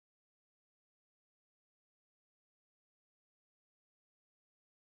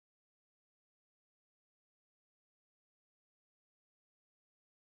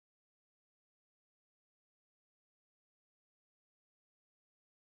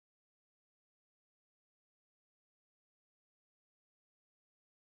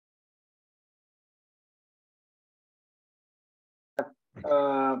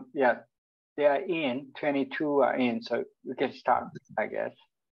Yeah, they are in, 22 are in, so we can start, I guess.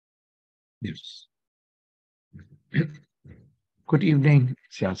 Yes. Good evening,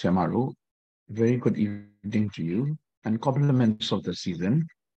 Sia Siamaru. Very good evening to you. And compliments of the season.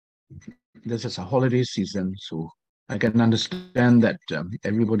 This is a holiday season, so I can understand that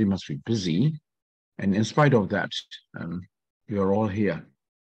everybody must be busy. And in spite of that, you are all here.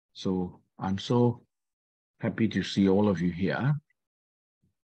 So I'm so happy to see all of you here.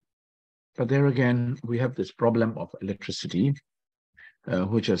 But there again, we have this problem of electricity,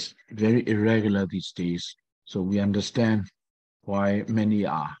 which is very irregular these days. So we understand why many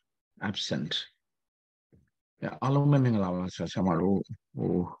are absent. Yeah, အားလုံးပဲမင်္ဂလာပါဆရာမတို့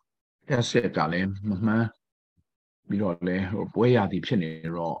ဟိုတက်ဆက်ကလည်းမမှန်းပြီးတော့လည်းပွဲရသည်ဖြစ်နေ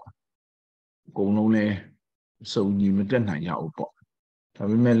တော့အကုန်လုံးလည်းစုံညီမတက်နိုင်ကြဘူးပေါ့ဒါ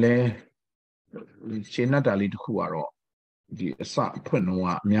ပေမဲ့လည်းရှင်းတတာလေးတစ်ခုကတော့ဒီအစအဖွင့်တော့က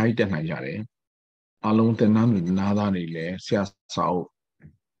အများကြီးတက်နိုင်ကြတယ်အားလုံးတင်နန်းတွေနားသားတွေလည်းဆရာစာအုပ်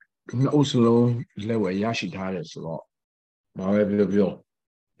နှစ်အုပ်စလုံးလက်ဝယ်ရရှိထားတယ်ဆိုတော့ဘာပဲပြော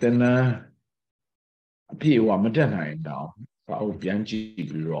တင်နန်းအပြည့်အဝမတက်နိုင်တော့စာအုပ်ပြန်ကြည့်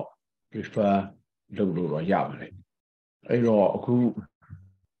ပြီးတော့ prefer လုပ်လို့တော့ရပါတယ်အဲ့တော့အခု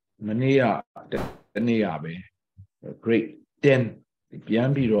မနေ့ကတနေ့ကပဲ grade 10ပြန်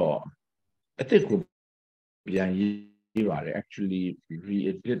ပြီးတော့အသစ်ကိုပြန်ရေးပါတယ် actually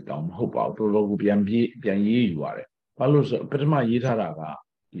re-edit တော့မဟုတ်ပါဘူးတော်တော်ကိုပြန်ရေးယူပါတယ်ဘာလို့ဆိုပထမရေးထားတာက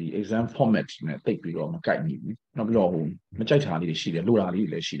ဒီ exam format နဲ့တိတ်ပြီးတော့မကိုက်ဘူးနောက်ပြီးတော့ဟိုမကြိုက်တာလေးတွေရှိတယ်လိုတာလေး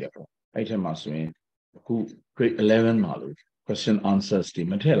တွေလည်းရှိတယ်ပေါ့အဲ့ထက်မှာဆိုရင်အခု grade 11မှာလို့ question answers တွေ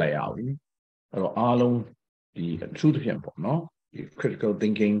မထည့်လိုက်ရဘူးအဲ့တော့အားလုံးဒီအထူးသဖြင့်ပေါ့နော်ဒီ critical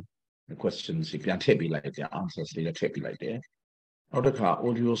thinking questions တွေပြန်ထည့်ပေးလိုက်တယ် answers တွေလည်းထည့်ပေးလိုက်တယ်နောက်တစ်ခါ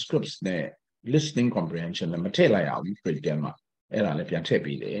audio scripts နဲ့ listening comprehension လည်းမထည့်လိုက်ရဘူး grade 10မှာအဲ့ဒါလည်းပြန်ထည့်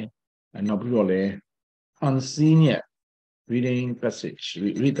ပေးတယ်နောက်ပြီးတော့လည်း unseen ရဲ့ reading passage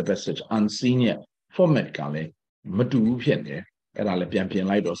read the passage unseen ရဲ့ format ကလည်းမတူဘူးဖြစ်နေတယ်အဲ့ဒါလည်းပြန်ပြင်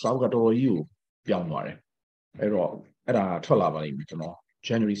လိုက်တော့စာအုပ်ကတော်တော်ကြီးကိုပြောင်းသွားတယ်အဲ့တော့အဲ့ဒါထွက်လာပါလိမ့်မယ်ကျွန်တော်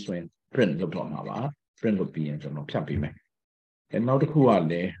January ဆိုရင် print လုပ်တော့မှာပါ print လုပ်ပြီးရင်ကျွန်တော်ဖြတ်ပေးမယ်နောက်တစ်ခုက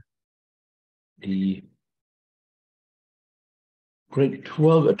လည်းဒီ grade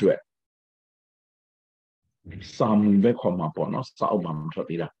 12အတွက်စာမူပဲခေါ်မှာပေါ့နော်စာအုပ်မှာမထွက်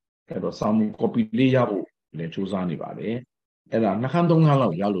သေးတာအဲ့တော့စာမူ copy လေးရဖို့လည်းစူးစမ်းနေပါတယ်အဲ့ဒါနှစ်ခန်းသုံးခန်းလော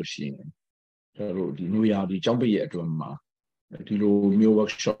က်ရလို့ရှိရင်ကျွန်တော်တို့ဒီနွေရာဒီကျောင်းပိတ်ရဲ့အတွင်းမှာဒီလိုမျိုး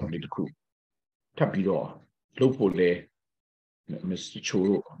workshop လေးတစ်ခုထပ်ပြီးတော့လုပ်ဖို့လဲ Mr. Cho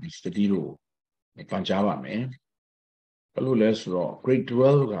တို့ Mr. D တို့ပန်ကြားပါမယ်ဘယ်လိုလဲဆိုတော့ grade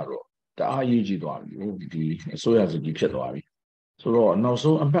 12ကတော့တအားရေးကြည့်သွားပြီဒီအစိုးရစကြီးဖြစ်သွားပြီဆိုတော့နောက်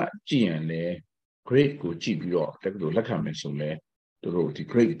ဆုံးအမှတ်ကြည့်ရင်လဲ grade ကိုကြည့်ပြီးတော့တကယ်လို့လက်ခံမယ်ဆိုလဲတို့ဒီ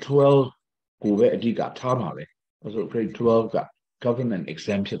grade 12ကိုပဲအဓိကထားပါပဲဆိုတော့ grade 12က government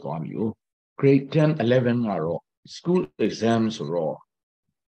exam ဖြစ်သွားပြီ grade 10 11ကတော့ school exam ဆိုတော့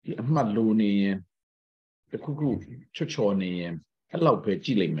ဒီအမှတ်လိုနေရင်တခုခုချွတ်ချော်နေရင်အဲ့လောက်ပဲကြ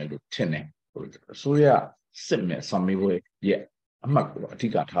ည့်လိုက်မယ်လို့ထင်တယ်အစိုးရစစ်မဲ့စာမေးပွဲရဲ့အမှတ်ကိုအဓိ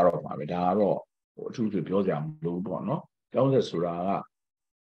ကထားတော့ပါပဲဒါကတော့အထူးပြောစရာမလိုဘူးပေါ့နော်ကျောင်းဆက်ဆိုတာက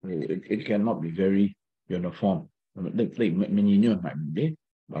it cannot be very uniform တိတ်မညီညွတ်နိုင်ဘူးလေ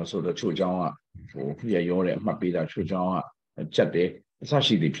ဘာလို့ဆိုတော့ချို့ကျောင်းကဟိုပြည့်ရောတဲ့အမှတ်ပေးတာချို့ကျောင်းကချက်တယ်အစ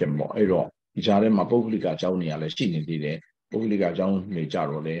ရှိသည်ဖြစ်ပေါ့အဲ့တော့ဒီကြားထဲမှာပုဂ္ဂလိကကျောင်းတွေကလည်းရှိနေသေးတယ်ပုဂ္ဂလိကကျောင်းတွေကြ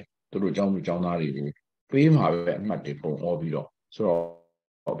တော့လေသူတို့ကျောင်းသားတွေကိုပေးမှာပဲအမှတ်တွေပုံဩပြီးတော့ဆို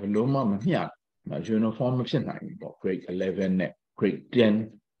တော့ဘယ်လိုမှမမျှ uniform မဖြစ်နိုင်ဘူးပေါ့ grade 11နဲ့ grade 10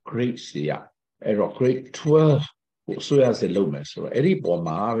 grade တွေရအဲ့တော့ grade 12ကိုဆိုရစေလုပ်မယ်ဆိုတော့အဲ့ဒီပုံ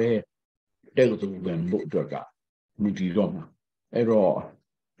မှာပဲတဲ့ကူဝင်ဖို့အတွက်ကမူတည်တော့မှာအဲ့တော့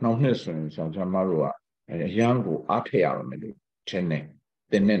နောက်နှစ်ဆိုရင်ဆရာမတို့ကအရန်ကိုအားထည့်ရအောင်မယ်လို့ထင်တယ်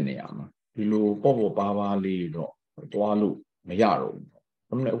တင်တဲ့နေရာမှာဒီလိုပေါ့ပါပါလေးတော့တွားလို့မရတော့ဘူးဒါ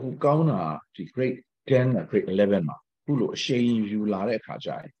ပေမဲ့အခုကောင်းတာဒီ grade 10နဲ့ grade 11မှာခုလိုအရှိန်ယူလာတဲ့အခါကျ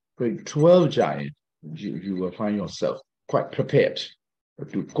ရင် grade 12ကျရင် you will find yourself quite prepared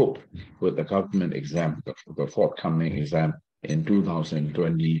to cope with the government exam the forthcoming exam in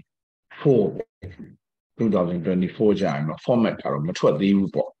 2024 ကျရင် format ကတော့မထွက်သေး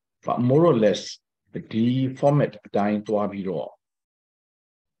ဘူးပေါ့ but more or less ဒီ format အတိုင်းတွားပြီးတော့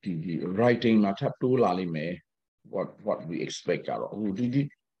ဒီ writing မှာထပ်တိုးလာလိမ့်မယ် what we expect ကတော့ဟိုဒီ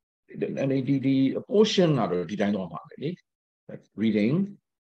portion ကတော့ဒီတိုင်းတော့မှာပဲလေ reading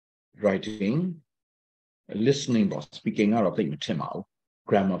writing listening ပေါ့ speaking ကတော့သိမထင်ပါဘူး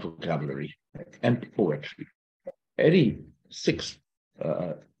grammar vocabulary and poetry အဲ့ဒီ6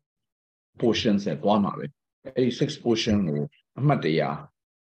 portions နဲ့တွားမှာပဲအဲ့ဒီ6 portion ကို Amadeya.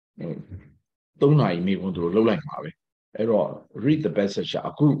 Don't I me want to low like Mavi. Error, read the passage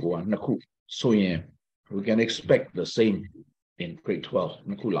a group or Naku. So yeah, we can expect the same in grade 12,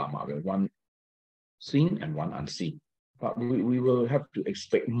 Nakula Mavi, one seen and one unseen. But we will have to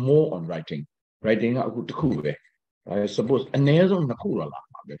expect more on writing. Writing out good to I suppose another Nakula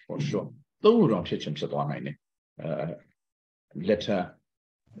Mavi for sure. Though don't pitch him set on letter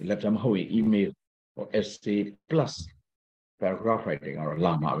email or essay plus paragraph writing or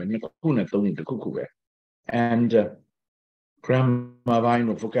lama when the cuckoo and grammar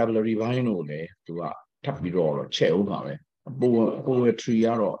vino vocabulary vino to a tapiro or cheo poetry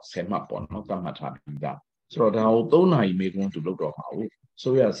or same up on not that so that although I may want to look how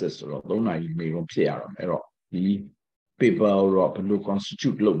so yes sister although I may want to error the paper or look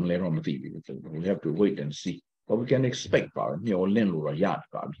constitute look later on the we have to wait and see what we can expect about your landlord or yard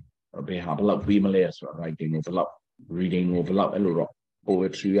or be have a lot of Malays writing overlap reading overlap a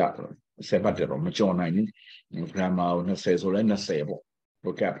poetry say better or mature nine grammar na says or na say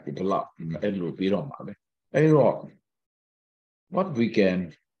vocab overlap a little bit on what we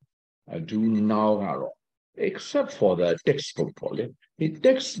can do now except for the textbook probably the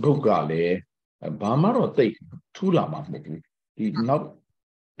textbook Bamaro take two lama not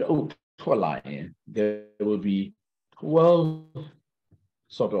there will be 12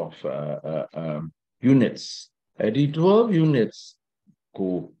 sort of units. The 12 units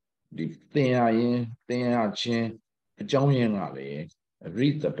go the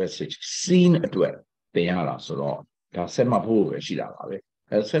read the passage, seen at where they are so that's semapo shida.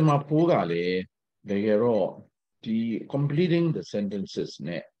 Semapo they are all the completing the sentences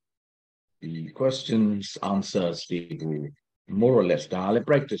the questions, answers, people more or less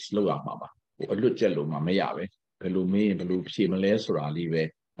practice low mama. Look jello mama yave, below me, below Simales or alive.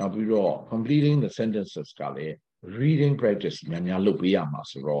 Now we raw completing the sentences, reading practice, mania lupia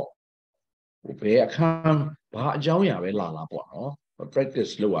masro. Obey a can, but Jawya la bono, but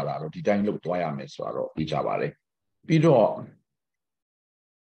practice lower, the time look wire meswaro, each avare. Bido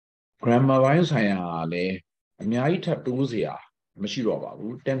grammar lines I lay, might have to here,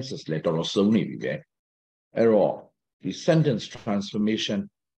 Mashiro, tenses letter or so maybe. Error, the sentence transformation,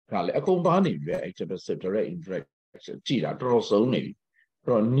 accompanied by active indirect, Gita, draws only.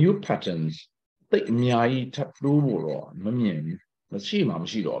 New patterns, take Miai Tapru, Mamian, Machima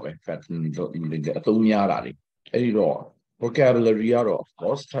Mashiro, pattern the Atomiarari, Error, vocabulary, of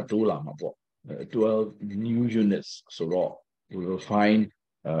course, Tatula, 12 new units, so we will find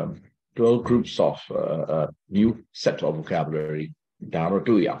 12 groups of new set of vocabulary. Daro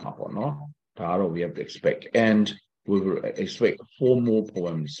do no? Daro we have to expect. And we will expect 4 more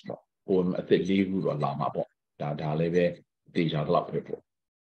poems. Poem at the Ligu or Lama. People.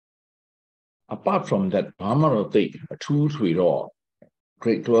 Apart from that, Bamaro take 2 3 all.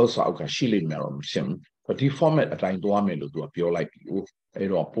 Grade 12 Sauka Shili Merom Sim, but the format at I do a pure like you.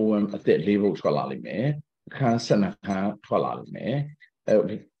 A poem at the level Twalime, can send a Twalime.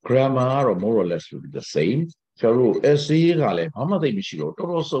 Grammar or more or less will be the same. So, essay, Hamadi Michiro,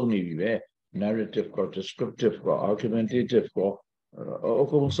 also narrative or descriptive or argumentative or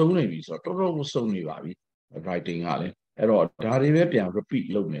so maybe so so writing ale. Error, Darivian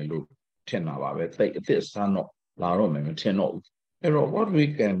repeat low 10 hours. Take this, no, Laro, 10 old. Error, what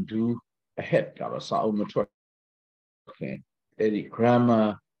we can do ahead of us, our mature. Eddie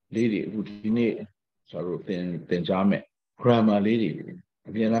grammar lady who need so then Jame grammar lady.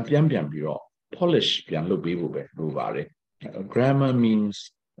 Polish pian look people grammar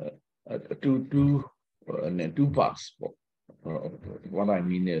means two parts. What I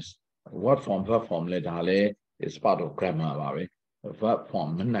mean is what form verb form letter is part of grammar. Verb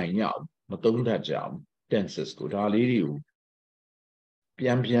form nine yao, don't that job, tenses to Dali.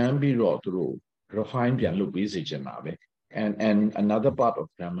 Pian be wrought through refine pian look busy. And another part of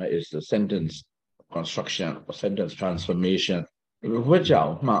grammar is the sentence construction or sentence transformation. Which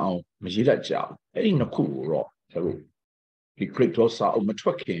out, Mao, Majida Jow, ain't no cool rock. The creek was out of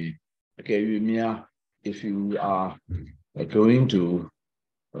trucking. Okay, if you are going to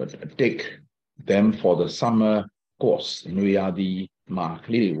take them for the summer course, we are the mark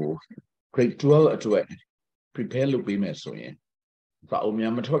little creek 12 to prepare look be messing. What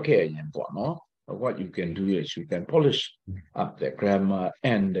you can do is you can polish up the grammar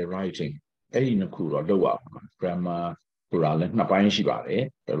and the writing. Ain't no cool or lower grammar.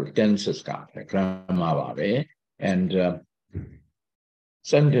 Tenses grammar and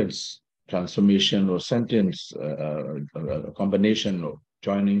sentence transformation or sentence combination of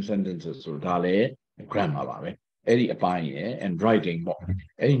joining sentences or grammar and writing more.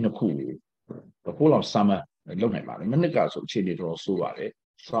 The whole of summer လုပ်နိုင်ပါတယ်မနစ်ကဆိုအခြေအနေတော်ဆိုးပါတယ်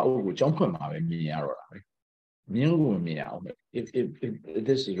စာအုပ်ကိုကြောင်းဖွင့်မှာပဲမြင်ရတော့တာပဲမြင်လို့မမြင်ရအောင်ပဲ if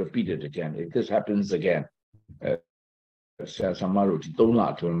this is repeated again if this happens again ဆရာဆရာမတို့ဒီ3လ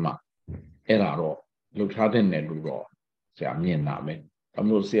အတွင်းမှာအဲ့ဒါတော့လှုပ်ထားတဲ့နယ်လို့တော့ဆရာမြင်တာပဲဒါ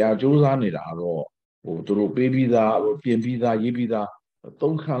မျိုးဆရာစူးစမ်းနေတာတော့ဟိုသူတို့ပေးပြီးသားပြင်ပြီးသားရေးပြီးသား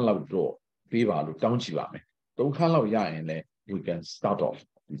3ခန်းလောက်တော့ပေးပါလို့တောင်းချပါမယ်3ခန်းလောက်ရရင်လည်း we can start off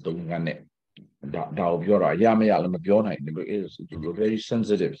ဒီ3ခန်းနဲ့ဒါကိုပြောတာရမရလည်းမပြောနိုင်ဘူး is very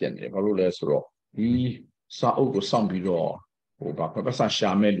sensitive ဖြစ်နေတယ်ဘာလို့လဲဆိုတော့ဒီစာအုပ်ကိုစောင့်ပြီးတော့ဟိုဘာပတ်စံရှာ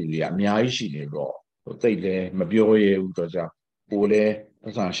မဲ့လူတွေကအများကြီးရှိနေတော့ဟိုတိတ်လည်းမပြောရဘူးတော့ကြာဟိုလည်းပ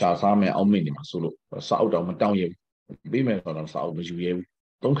တ်စံရှာစားမယ်အောက်မေ့နေမှာဆိုလို့စာအုပ်တော့မတောင်းရဘူးပေးမယ်ဆိုတော့စာအုပ်မယူရဘူး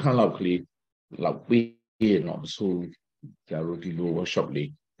3ခန်းလောက်ကလေးလောက်ပေးရင်တော့မဆိုးကျတော့ဒီလို workshop လေး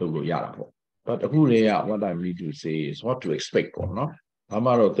လုပ်လို့ရတာပေါ့ but အခုလေးက what I need to say is what to expect ပေါ့နော်ဘာ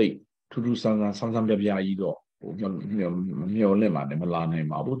မှတော့တိတ်ထူးထူးဆန်းဆန်းပြပြကြီးတော့ဟိုမျောလင့်ပါတယ်မလာနိုင်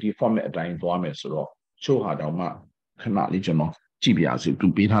ပါဘူးဒီ format အတိုင်းသွားမယ်ဆိုတော့ချို့ဟာတော့မှခဏလေးကျွန်တော်ကြည့်ပြရစီသူ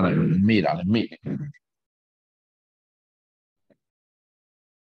ပေးထားတယ်မေ့တာလည်းမေ့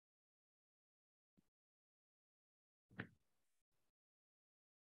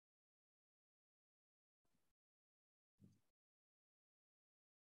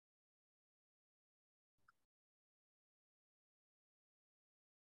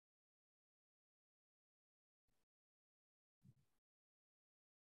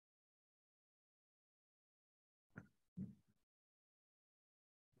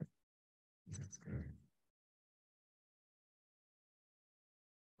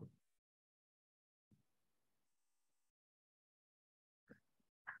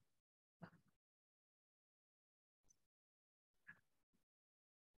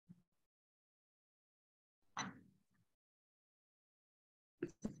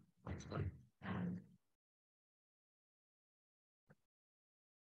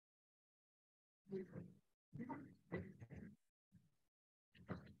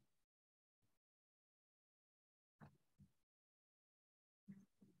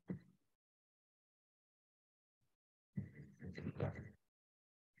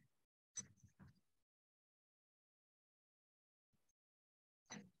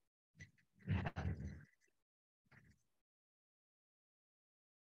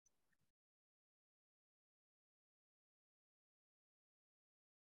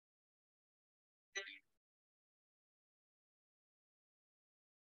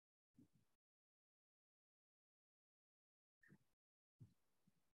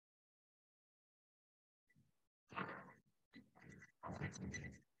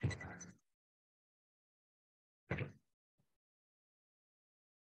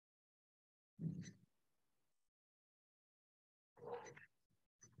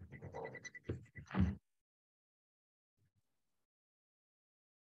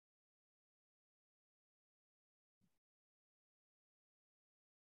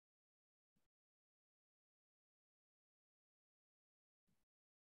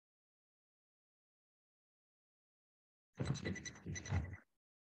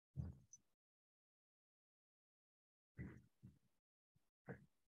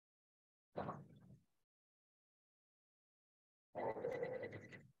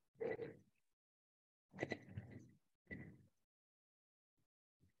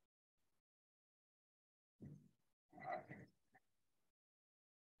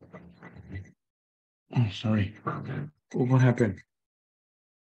Oh, sorry. What happened?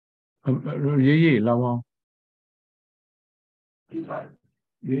 Yeah, Lawang. Yeah.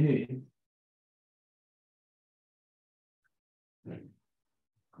 Yeah.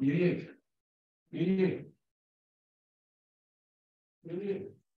 Yeah. Yeah. Yeah.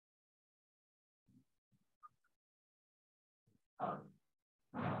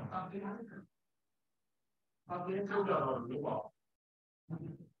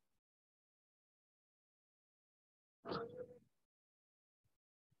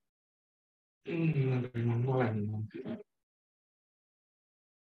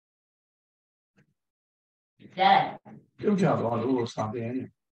 Câu trả lời của sao thế này?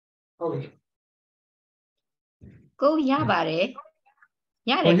 Cô giá bà đấy.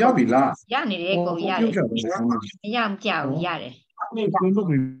 Giá Con đấy. giá bị la. Giá này đấy cô giá đấy. Giá không chào giá đấy.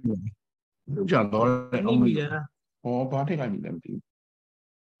 Câu trả lời ông mình. Ba thế này mình làm gì?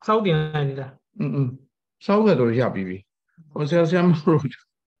 6点来的。6个都ရပြီပြီ။ဟိုဆရာမတို့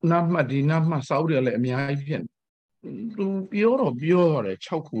နတ်မှတ်ဒီနတ်မှတ်စောက်တယ်လည်းအများကြီးဖြစ်။သူပြောတယ်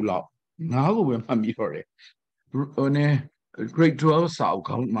6ခုလောက်9ခုပဲမှတ်ပြီးတော့တယ်။ဟိုနဲ့ grade 12စာအုပ်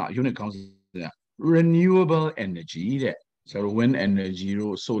ခေါင်းမှာ unit ခေါင်းစဉ်က renewable energy တဲ့။ဆိုတော့ wind energy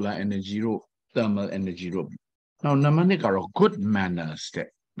တို့ solar energy တို့ thermal energy တို့ now number 2ကတော့ good manners တဲ့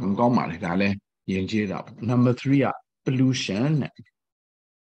ကောင်းပါလေဒါလည်းယဉ်ကျေးတာ number 3က pollution နဲ့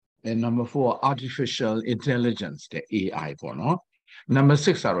and number 4 artificial intelligence တဲ့ AI ပေါ့နော် number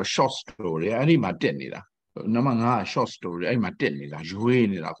 6ကတော့ short story အဲ့ဒီမှာတက်နေတာ number 5က short story အဲ့ဒီမှာတက်နေတာရွေး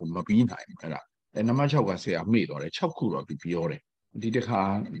နေတာကိုမပြီးနိုင်ဘူးအဲ့ဒါ number 6ကဆရာမေ့တော့တယ်6ခုတော့ပြီးပြောတယ်ဒီတစ်ခါ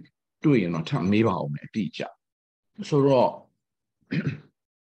တွေ့ရင်တော့ထပ်မေးပါအောင်မယ်အတိအကျဆိုတော့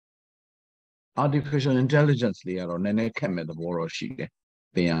artificial intelligence လေးကတော့နည်းနည်းခက်မဲ့သဘောတော့ရှိတယ်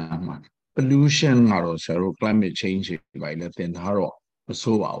သင်ရမှာ pollution ကတော့ဆရာတို့ climate change တွေပါလေသင်ထားတော့မ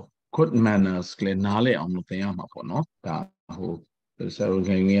ဆိုးပါဘူး good manners လည်းနားလည်အောင်လို့သင်ရမှာပေါ့နော်ဒါဟိုဆရာတို့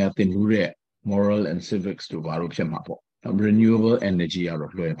ငယ်ငယ်ကသင်မှုတဲ့ moral and civics တို့ဘာလို့ဖြစ်မှာပေါ့ renewable energy က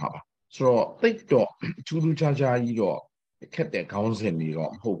တော့လွယ်ပါပါဆိုတော့သိတော့ထူးထူးခြားခြားကြီးတော့ခက်တဲ့ခေါင်းစဉ်တွေ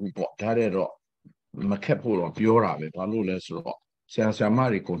တော့မဟုတ်ဘူးပေါ့ဒါတဲ့တော့မခက်ဖို့တော့ပြောတာပဲဘာလို့လဲဆိုတော့ဆရာဆရာမ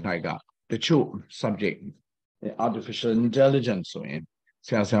တွေကိုနိုင်ကတချို့ subject artificial intelligence ဆိုရင်ဆ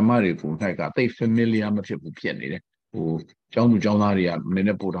ရာဆရာမတွေကိုနိုင်ကသိ familiar မဖြစ်ဘူးဖြစ်နေတယ်ဟိုကျောင်းသူကျောင်းသားတွေကနည်းန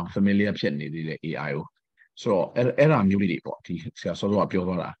ည်းပို့တော့ familiar ဖြစ်နေသေးတယ် AI ကိုဆိုတော့အဲ့ဒါမျိုးလေးတွေပေါ့ဒီဆရာစောစောကပြော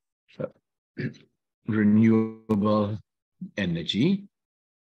သွားတာ renewable energy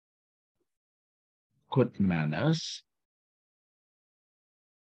good manners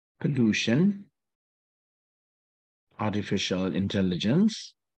pollution artificial intelligence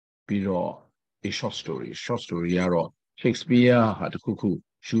ပြီးတော့ a short story ကတော့ Shakespeare ဟာတခုခု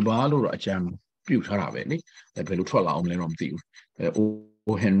ယူပါလို့တော့အကြံပြုထားတာပဲလေဘယ်လိုထွက်လာအောင်လဲတော့မသိဘူး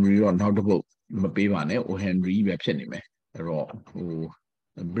O Henry တော့နောက်တစ်ပုတ်မပေးပါနဲ့ O Henry ပဲဖြစ်နေမယ်အဲ့တော့ဟို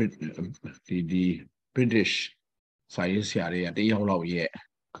British စာရေးဆရာတွေကတယောက်လောက်ရဲ့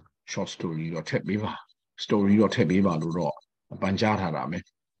short story တော့ထည့်ပေးပါ story တော့ထည့်ပေးပါလို့တော့ပန်ကြားထားတာပဲ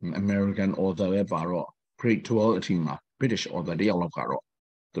American author ပဲပါတော့ grade 12အထိမှာ British author တယောက်လောက်ကတော့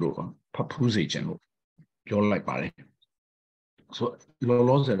သူတို့ဖတ်ဖူးစေခြင်းလို့ပြောလိုက်ပါတယ်ဆိုလော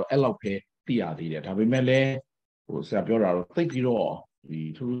လောဆယ်တော့အဲ့လောက်ပဲသိရသေးတယ်ဒါပေမဲ့လည်းဟိုဆရာပြောတာတော့သိပြီးတော့ဒီ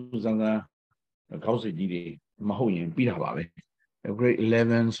ထူးထူးဆန်းဆန်းကောက်စီကြီးတွေမဟုတ်ရင်ပြီးတာပါပဲ grade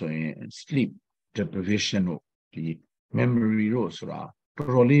 11ဆိုရင် sleep deprivation တို့ဒီ memory တို့ဆိုတာတော်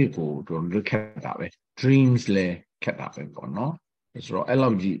တော်လေးကိုတော်တော်ခက်တာပဲ dreams လည်းခက်တာပဲပေါ့နော်ဆိုတော့အဲ့လော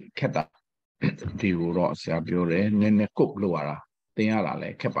က်ကြီးခက်တာဒီကိုတော့ဆရာပြောတယ်နည်းနည်း cope လုပ်ရတာသင်ရတာလ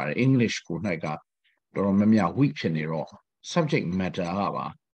ည်းခက်ပါတယ် English ကို၌ကတော်တော်များများ weak ဖြစ်နေတော့ subject matter ကပါ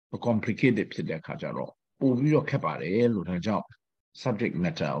complicated ဖြစ်တဲ့အခါကျတော့ပို့ပြီးတော့ခက်ပါတယ်လို့ဒါကြောင့် subject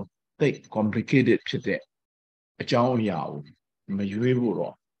matter ကိုသိ complicated ဖြစ်တဲ့အကြောင်းအရာကိုမရွေးဖို့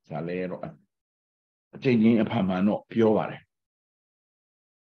တော့ဒါလည်းတော့အကျဉ်းချင်းအဖန်ဖန်တော့ပြောပါတယ်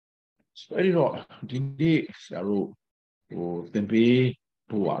အဲ့ဒီတော့ဒီနေ့ဆရာတို့ဟိုသင်ပေး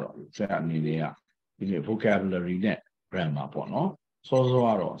ဖို့ကတော့ဆရာအနေနဲ့ကဒီနေ့ vocabulary နဲ့ grammar ပေါ့နော်စောစောက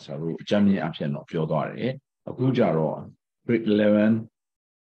တော့ဆရာတို့အကြမ်းမြင့်အဖြစ်တော့ပြောသွားတယ်အခုကျတော့ grade 11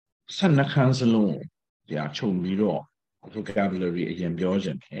 12ခန်းစလုံးကြာခြုံပြီးတော့ vocabulary အရင်ပြောခြ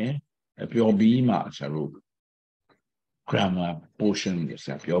င်းတယ်ပြောပြီးမှဆရာတို့ grammar portion ကိုဆ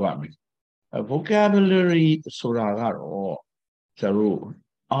ရာပြောပါမယ် vocabulary ဆိုတာကတော့ဆရာတို့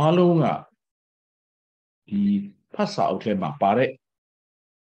အားလုံးကဒီဖတ်စာအုပ်ထဲမှာပါတဲ့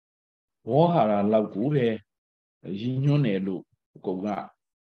ဝေါ်ဟာရလောက်ကိုပဲရည်ညွှန်းတယ်လို့အကုန်က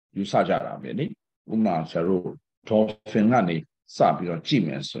ယူဆကြတာပဲလေဥပမာဆရာတို့ dolphin ကနေစပြီးတော့ကြည့်မ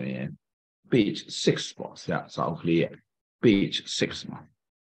ယ်ဆိုရင် page 6ပေါ့ဆရာစာအုပ်ကလေးရဲ့ page 6မှာ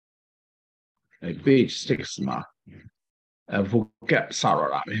page 6မှာvocab စရ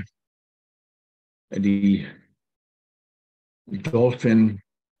တာပဲဒီ dolphin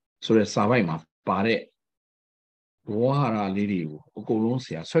ဆိုတဲ့စာပိုက်မှာပါတဲ့ဝါဟာရလေးတွေကိုအကုန်လုံးဆ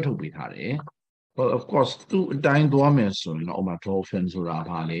ရာဆွဲထုတ်ပေးထားတယ် well of course သူအတိုင်းသွားမယ်ဆိုရင်တော့ဥပမာ dolphin ဆိုတာ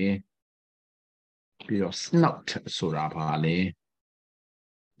ဘာလဲပြီးတော့ snout ဆိုတာဘာလဲ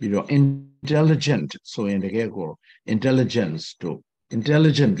ပြီးတော့ intelligent ဆိုရင်တကယ်ကို intelligence တို့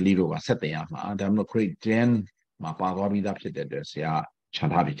intelligent လေးတို့ကဆက်တင်ရမှာဒါမှမဟုတ် grade 10မှာပါသွားပြီးသားဖြစ်တဲ့အတွက်ဆရာခြံ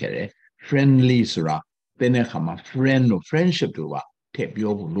ထားပြီးခဲ့တယ် friendly ဆိုတာသင်တဲ့အခါမှာ friend တို့ friendship တို့ကထည့်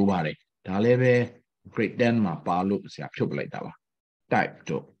ပြောဖို့လိုပါတယ်ဒါလည်းပဲ grade 10မှာပါလို့ဆရာဖြုတ်ပလိုက်တာပါ type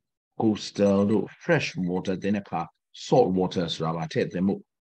တို့ coastal တို့ fresh water သင်တဲ့အခါ salt water ဆိုတာပါထည့်သင်ဖို့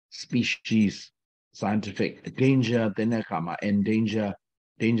species scientific danger သင်တဲ့အခါမှာ endanger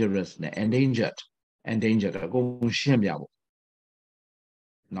dangerous နဲ့ endangered အကုန်ရှင်းပြဖို့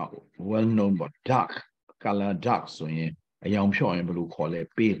now well known but dark color dark ဆိုရင်အယောင်ဖြော့ရင်ဘယ်လိုခေါ်လဲ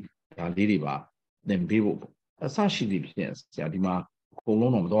pale ဒါလေးတွေပါသင်ပေးဖို့အစရှိသည်ဖြင့်ဆရာဒီမှာအကုန်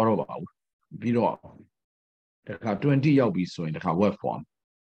လုံးတော့မသွားတော့ပါဘူးပြီးတော့တခါ20ရောက်ပြီဆိုရင်တခါ word form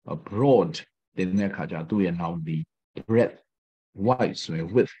broad သင်တဲ့အခါကျသူ့ရဲ့ noun ဒီ breadth wide ဆိုရင်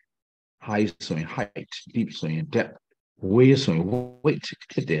width high ဆိုရင် height deep ဆိုရင် depth weight ဆိုရင် weight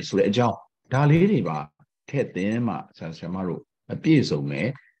ဖြစ်တယ်ဆိုတဲ့အကြောင်းဒါလေးတွေပါထည့်သွင်းမှဆရာမတို့အပြည့်စုံမယ်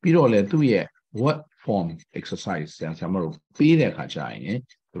ပြီးတော့လည်းသူ့ရဲ့ what form exercise ဆရာမတို့ပေးတဲ့အခါကျရင်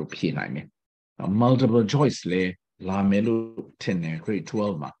သူတို့ဖြည့်နိုင်မယ် multiple choice လဲလာမယ်လို့ထင်တယ် grade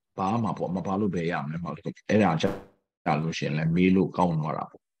 12မှာပါမှာပေါ့မပါလို့ပဲရမယ် multiple အဲ့ဒါကြောင့်လို့ရှိရင်လည်းမေးလို့ကောင်းသွားတာ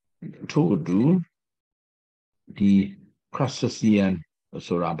ပေါ့ထို့အတူဒီ crustacean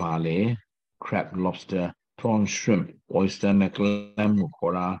ဆိုတာဘာလဲ crab lobster prawn shrimp oyster နဲ့ clam ကို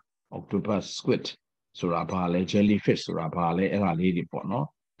ခေါ်တာ octopus squid ဆိုတာဘာလဲ jellyfish ဆိုတာဘာလဲအဲ့ဒါလေးတွေပေါ့နော်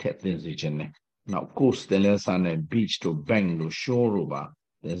ထည့်သွင်းစေခြင်းနဲ့နောက် coast တယ်လဲစာနဲ့ beach တို့ bank တို့ shore တို့ပါ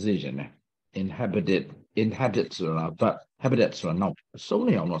သင်စေခြင်းနဲ့ inhabit ဆိုတာ but habitat ဆိုတာနောက်စုံ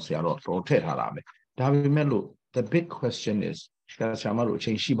နေအောင်တော့ဆရာတော့တော်ထည့်ထားတာပဲဒါပေမဲ့လို့ the big question is ဆရာမတို့အ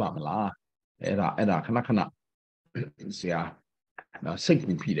ချိန်ရှိပါမလားအဲ့ဒါခဏဆရာစိတ်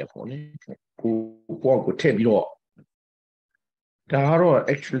ပူဖြစ်တယ်ပေါ့လေကိုထည့်ပြီးတော့ဒါကတော့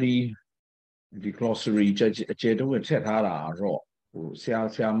actually ဒီ glossary အခြေတော့ထည့်ထားတာတော့ဆ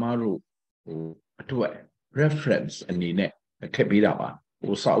ရာမတို့အတွက် reference အနေနဲ့ထည့်ပေးတာပါ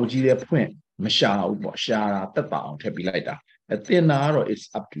စာအုပ်ကြီးတဲ့ဖွင့်မရှာဘူးပေါ့ရှာတာတက်တာအောင်ထည့်ပေးလိုက်တာသင်တာကတော့ it's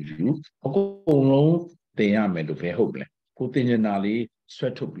up to you အကုန်လုံးသင်ရမယ်လို့ပဲဟုတ်လဲကိုသင်ချင်တာလေးဆွဲ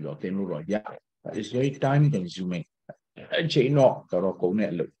ထုတ်ပြီးတော့သင်လို့တော့ရတယ် it's very time consuming အချိန်တော့ကုန်တဲ့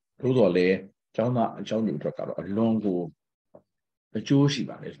အလုပ်သို့တော်လည်းအကြောင်းသူအတွက်ကတော့အလွန်ကိုအကျိုးရှိ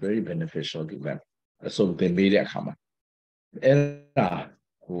ပါတယ် it's very beneficial to them အဆုံးသင်ပေးတဲ့အခါမှာအဲ့ဒါ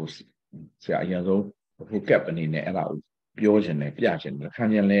ဆရာအရင်ဆုံးgap အနေနဲ့အဲ့ဒါကိုပြောချင်တယ်ပြချင်တယ်ခံ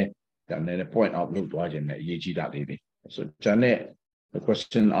ရင်လည်းဒါနဲ့ point out လုပ်သွားခြင်းနဲ့အရေးကြီးတာလေးတွေဆိုဂျန်နဲ့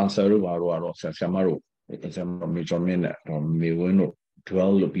question answer တို့ဘာလို့ကတော့ဆရာမတို့ example measurement နဲ့မေဝင်းတို့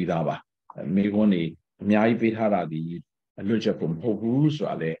dwell လို့ပြီးသားပါမေဝင်းနေအများကြီးပေးထားတာဒီအလွတ်ချက်ဖို့မဟုတ်ဘူးဆို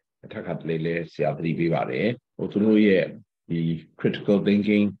တာလေအထက်ကတလေးလဲဆရာသတိပေးပါတယ်သူတို့ရဲ့ဒီ critical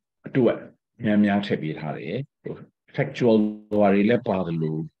thinking အတွက်များထည့်ပေးထားတယ် factual ဘာတွေလဲပါတယ်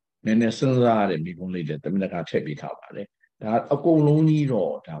လို့နည်းနည်းစဉ်းစားရတဲ့မိဘလေးတွေတမန်တကာထည့်ပေးထားပါတယ်ဒါအကုန်လုံးကြီး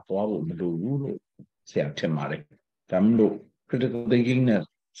တော့ဒါသွားဖို့မလိုဘူးလို့ဆရာထင်ပါတယ်ဒါမှမဟုတ် critical thinking နဲ့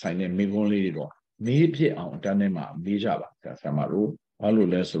ဆိုင်တဲ့မိဘလေးတွေတော့မေးဖြစ်အောင်တန်းထဲမှာမေးကြပါဆရာမတို့ဘာလို့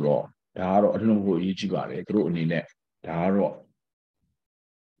လဲဆိုတော့ဒါကတော့အလွန်ကိုအရေးကြီးပါတယ်သူတို့အနေနဲ့ဒါကတော့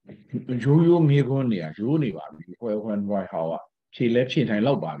ရိုးမေးခွန်းတွေကရိုးနေပါပြီ when why how ဖြေလဲဖြေနိုင်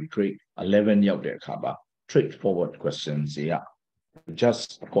လောက်ပါပြီ grade 11ရောက်တဲ့အခါပါ straightforward questions တွေက just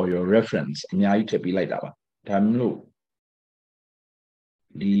for your reference အများကြီးထည့်ပေးလိုက်တာပါဒါမှမဟုတ်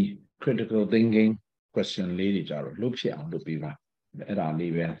ဒီ critical thinking question လေးတွေကြတော့လုပ်ဖြစ်အောင်လုပ်ပေးပါအဲ့ဒါ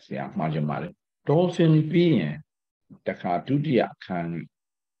လေးပဲဆရာမှားချင်ပါတယ် dolphin ပြီးရင်တခါဒုတိယအခန်း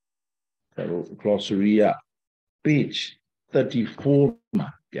တို့ glossary က page 34မှာ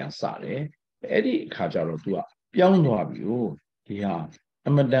ပြန်စတယ်အဲ့ဒီအခါကျတော့သူကပြောင်းသွားပြီဒီဟာ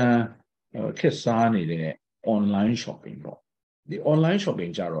အမတန်ခက်စားနေတဲ့ online shopping ပေါ့ဒီ online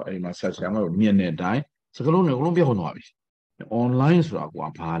shopping ကြတော့အဲ့ဒီမှာဆက်ဆံလို့မြင်တဲ့အတိုင်းစကလုံးတွေအကုန်လုံးပြောင်းသွားပြီ online ဆိုတာက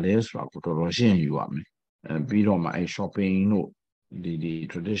ဘာလဲဆိုတာကိုတော်တော်ရှင်းယူရမယ်ပြီးတော့မှအဲ့ shopping တို့ဒီ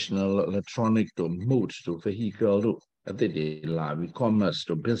traditional electronic တို့ modes တို့ vehicle တို့အသစ်တွေလာပြီး commerce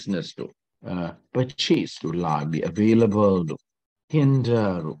တို့ business တို့ purchase တို့လာပြီး available တို့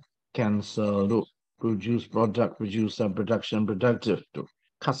hinder တို့ cancel တို့ produce product producer production productive တို့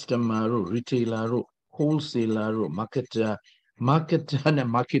customer တို့ retailer တို့ wholesaler တို့ marketer နဲ့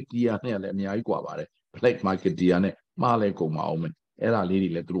marketeer နဲ့လည်းအများကြီးกว่าပါတယ် black marketeer နဲ့မှားလဲကုန်မအောင်မယ်အဲ့ဒါလေးတွေ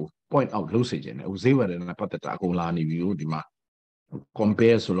လည်းသူတို့ point out လုပ်စေချင်တယ်ဈေးဝယ်တယ်နဲ့ပတ်သက်တာအကုန်လာနေပြီဒီမှာ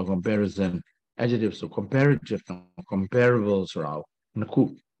compare ဆိုတော့ comparison adjective ဆို comparative comparable ဆိုတော့နှစ်ခု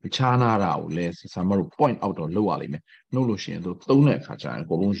ခြားနာတာကိုလည်းဆရာမတို့ point out တော့လုပ်ရလိမ့်မယ်နှုတ်လို့ရှိရင်သူသုံးတဲ့အခါကျရင်အ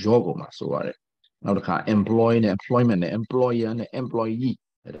ကုန်လုံးရောကုန်မှာဆိုရတယ်နောက်တစ်ခါ employee နဲ့ employment နဲ့ employer နဲ့ employee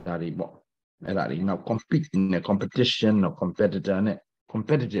ဒါတွေပေါ့အဲ့ဒါတွေနောက် compete နဲ့ competition နဲ့ competitor နဲ့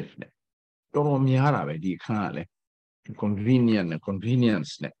competitive နဲ့တော်တော်များတာပဲဒီအခန်းကလည်း convenient နဲ့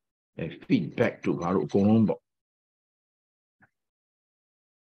convenience နဲ့ feedback တို့ဘာလို့အကုန်လုံးပေါ့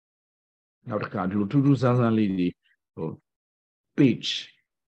နောက်တစ်ခါဒီလိုထူးထူးဆန်းဆန်းလေးတွေpage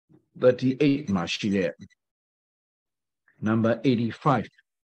 38မှာရှိတဲ့ number 85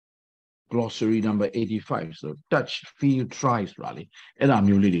 glossary number 85 so touch feel try ဆိုတာလေအဲ့ဒါ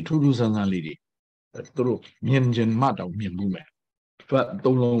မျိုးလေးတွေထူးထူးဆန်းဆန်းလေးတွေသူတို့မြင်ချင်မှတော့မြင်မှုမယ်but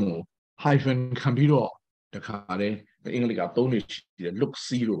သုံးလုံးကို hyphen ခံပြီးတော့တခါတည်းအင်္ဂလိပ်ကသုံးနေရှိတယ် look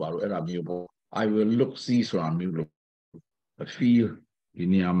see လို့ပါလို့အဲ့ဒါမျိုးပေါ့ I will look see ဆိုတာမျိုးလို့ feel ဒီ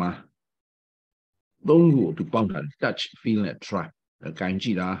နေရာမှာသုံးခုသူပေါင်းတာ touch feel နဲ့ try ကိုင်ကြ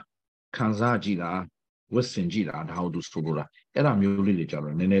ည့်တာခံစားကြည့်တာဝတ်ဆင်ကြည့်တာဒါဟုတ်သူဆိုလို့လားအဲ့ဒါမျိုးလေးတွေကြ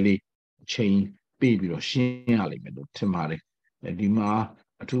တော့နည်းနည်းလေး chain baby or shin element timari. Dima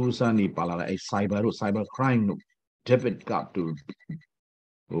Atusani Pala a cyber crime debit got to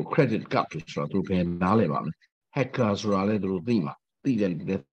credit got to pay Nalevan. Hackers rale Rudima.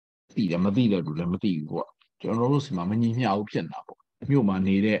 The Madida to the Mati what. Generosima many out pianapo. Muma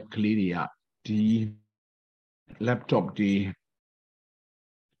needed clear the laptop the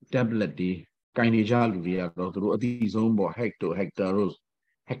tablet the kind jalvia through the zombo hectaros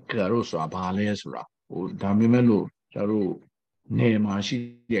a balesra or damimelo charo nema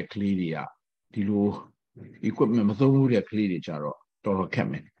she clear the low equipment mathoria clear charo toro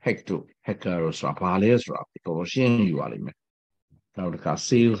kemen hectaros a balesra toro shin you are now the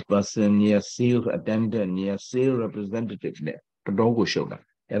sales person, yes, sales attendant, yes, sales representative, the dog show that.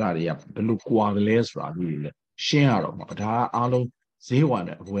 Area, the look less rather, share of alo, say one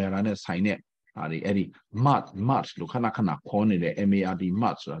where I sign it. The Eddie Mats, Lukanakana, corner the MARD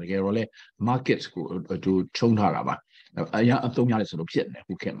Mats, the Gerole market school to Chonharaba. I don't know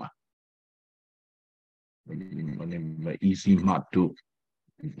who came up. Easy mat to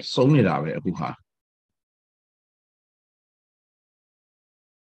so many who have.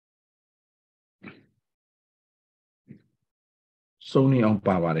 Sony on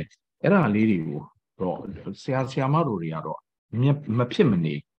Pavare. Era lady who Siamaro,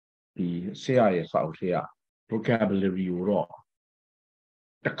 Mapimini, the CIS out here, vocabulary raw.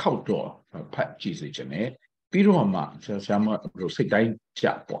 The culture, Pat Jesus, Piroma, Siama, Rosidai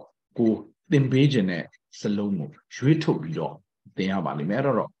Chapo, who then Bejane, Salomo, Shuito Bido, they are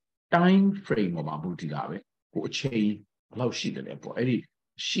Valimero, time frame of Abutidave, who chain, allow she the lepo, Eddie,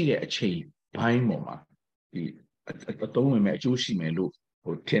 she a chain, pine moma. A tone me Joshi may look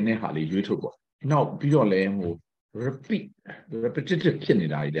or tene hali YouTube. Now, Biole will repeat repetitive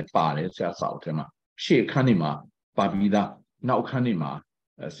kinidai the pare, says Altema. She canima, Babida, now canima,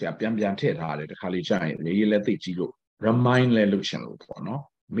 Siapian Ted, the Kalijai, the Eleti, remind Lelution, no?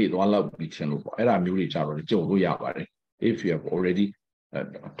 Made one love beaten, era Muricha, Joe Yabari, if you have already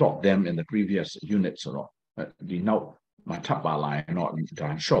taught them in the previous units or the now. My top line, not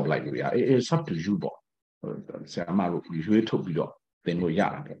shop like we are. It's up to you, boy. Amaro, you took me up, then we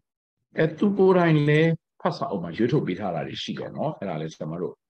are. At two Borine, pass out my YouTube bita, she can not, and Alice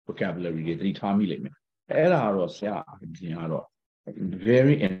Amaro, vocabulary get 3 times limit. Eros,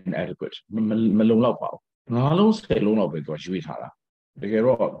 very inadequate. Malonapa. Nalo say loan of it was Juitara. The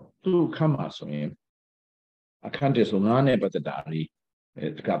Gero, 2 commas on him. I can't just learn but the daddy.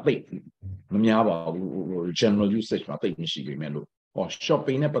 It got late. General usage, I think she remember. Or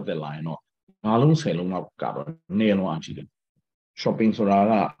shopping up at the line or Along Salon of Gabon, Neo Anchidin. Shopping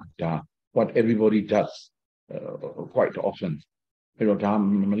Sorara, what everybody does quite often. Pero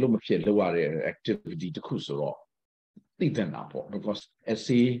Malumaki lower activity to Kusuro. Then up because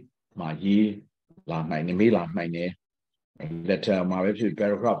SC, my ye, la nine, Mila nine, letter my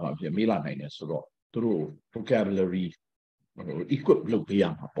paragraph of your Mila nine, so through vocabulary. Equip look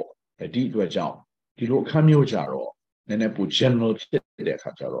beyond a deed to a job. The look cameo jaro, then I put general de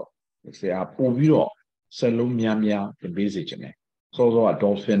cataro. They are poviro, salum yamia, the basic in it. So a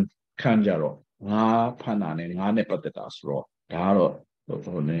dolphin, canjaro, na panane, nane patatas raw, daro,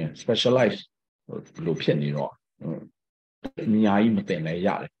 specialized lupianiro. Niai matene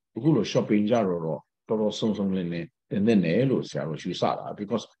yard. Gulo shopping jaro, toro song lene, and then elo saro shusara,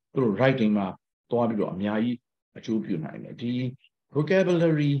 because through writing ma, toabido, miai. The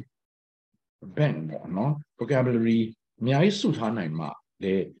vocabulary bank, no vocabulary. Me I suit ma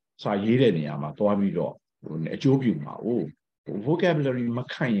the sa yere niama to abido a jobu ma vocabulary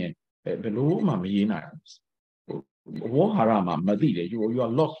makaye below ma mina. Harama madide you are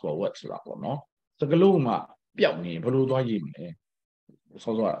lost for what's up or no. So galoma piani below do him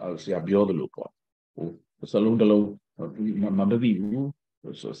so as a biodulu. Salon the low mamadi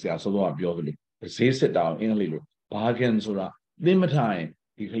so sia so biodulu. Say sit down in a little bargains or limit time.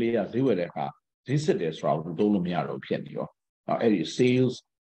 He clear they were there. They sit there, so Dolomiaro Pianio. Eddie sales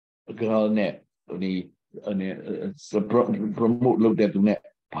a girl net, the promote looked at the net.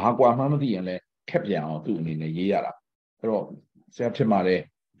 Pagua Mamadi and kept down to in a year. Pero September,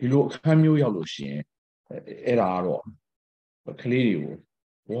 you look Camu Yalushi, Eraro, a clear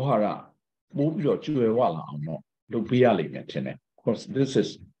Wahara, move your Juewala, no, look Bialing at Tenet. Of course, this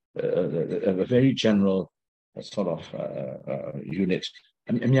is a very general sort of unit.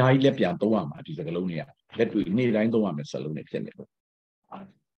 I mean, I left Yantoama, it is a Galonia. That we need I don't want a saloon.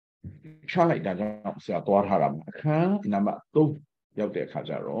 Try that, say, I thought Haram, number 2, Yoke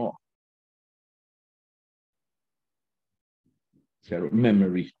Kajaro.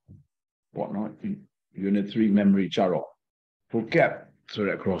 Memory, what not? Unit 3 memory charo. Forget ဆို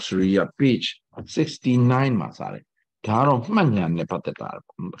တဲ့ grocery က page 69မှာစားတယ်ဒါတော့မှတ်ဉာဏ်နဲ့ပတ်သက်တာ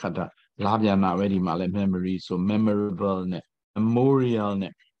ခါတာလာပြန်တာပဲဒီမှာလဲ memory ဆို memorable နဲ့ memorial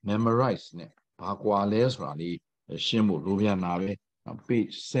နဲ့ memorize နဲ့ဘာကွာလဲဆိုတာလေးရှင်းဖို့လိုပြန်တာပဲ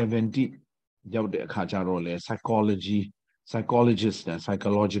page 70ရောက်တဲ့အခါကျတော့လဲ psychologist နဲ့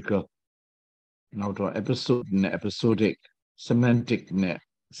psychological နောက်တော့ episode နဲ့ episodic semantics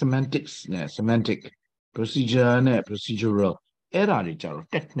နဲ့ semantic procedure နဲ့ procedural အဲ့ဒါတွေကြတော့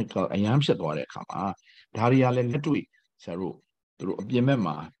technical အရန်ဖြစ်သွားတဲ့အခါမှာဒါတွေကလည်းလက်တွေ့ဆရာတို့သူတို့အပြင်ဘက်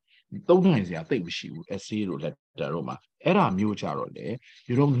မှာသုံးနိုင်စရာသိပ်မရှိဘူး essay တို့ letter တို့မှာအဲ့ဒါမျိုးကြတော့လေ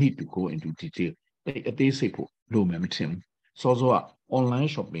you don't need to go into detail အသေးစိတ်ဖို့လိုမယ်မထင်ဘူးစောစောက online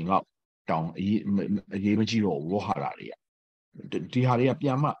shopping လောက်တောင်အရေးမကြီးတော့ဘူးဟာတာတွေကဒီဟာတွေကပြ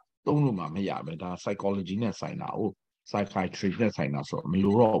န်မှသုံးလို့မှမရပဲဒါ psychology နဲ့ဆိုင်တာကို psychiatry နဲ့ဆိုင်တာဆိုတော့မ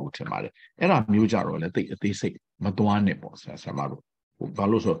လိုတော့ဘူးထင်ပါတယ်အဲ့ဒါမျိုးကြတော့လေသိအသေးစိတ်မသွားနဲ့ပေါ့ဆရာမတို့ဘာ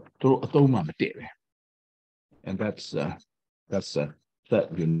လို့ဆိုသူတို့အသုံးမှမတည့်ပဲ and that's that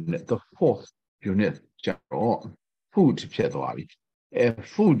unit the fourth unit ကြတော့ food ဖြစ်သွားပြီ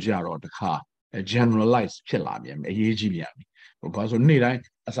food ကြတော့တခါ generalize ဖြစ်လာပြန်ပြီအရေးကြီးပြန်ပြီဘာလို့ဆိုနေ့တိုင်း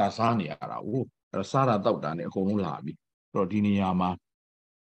အစာစားနေရတာဟုတ်အဲ့စားတာတောက်တာနဲ့အကုန်လုံးလာပြီအဲ့တော့ဒီနေရာမှာ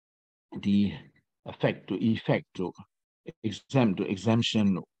ဒီ effect to effect to exempt to exemption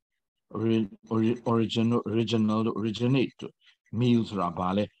original originate to meals ဆိုတာဘာ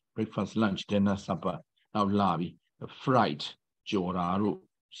လဲ breakfast lunch dinner supper နောက်လာပြီ fried ကြော်တာတို့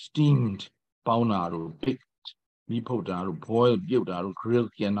steamed ပေါင်းတာတို့ baked မီးဖုတ်တာတို့ boil ပြုတ်တာတို့ grill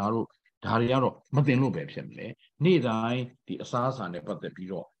ကျန်တာတို့ဒါတွေကတော့မသိလို့ပဲဖြစ်မလဲနေ့တိုင်းဒီအစားအစာနဲ့ပတ်သက်ပြီး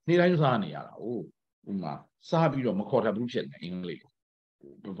တော့နေ့တိုင်းစားနေရတာဟုတ်ဥမာစားပြီးတော့မခေါ်တတ်ဘူးဖြစ်နေအင်္ဂလိပ်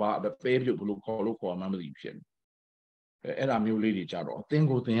ဘာပဲပြုတ်ဘလို့ခေါ်လို့ခေါ်မှမသိဘူးဖြစ်နေအဲ့ဒါမျိုးလေးတွေကြတော့အသင်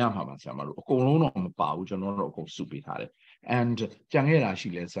ကိုသင်ရမှာပါဆရာမတို့အကုန်လုံးတော့မပါဘူးကျွန်တော်တို့အကုန်စုပေးထားတယ် and ကြံခဲ့တာရှိ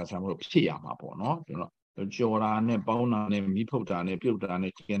လဲဆရာမတို့ဖြစ်ရမှာပေါ့နော်ကျွန်တော်ကြော်တာနဲ့ပေါင်းတာနဲ့မီးဖုတ်တာနဲ့ပြုတ်တာ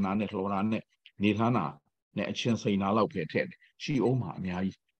နဲ့ကျင်တာနဲ့လှော်တာနဲ့နေထားတာနဲ့အချင်းစိန်တာလောက်ပဲထည့်တယ်ရှိအောင်မှာအများ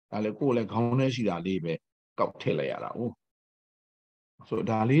ကြီးဒါလည်းကိုယ်လည်းခေါင်းထဲရှိတာလေးပဲကောက်ထည့်လိုက်ရတာဟုတ်ဆို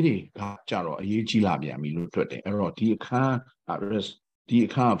ဒါလေးတွေကကြတော့အရေးကြီးလာပြန်ပြီလို့တွေ့တယ်အဲ့တော့ဒီအခ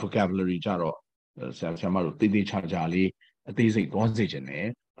န်း vocabulary ကြတော့ဆရာမတို့သေးသေးချာချာလေးအသေးစိတ်သွားစေချင်တယ်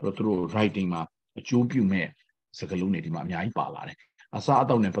အဲ့တော့သူတို့ writing မှာအကျိုးပြုမဲ့စကားလုံးတွေဒီမှာအများကြီးပါလာတယ်အစားအ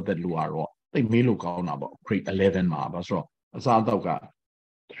သောက်နဲ့ပတ်သက်လို့ကတော့သိမေးလို့ကောင်းတာပေါ့ grade 11မှာပါဆိုတော့အစားအသောက်က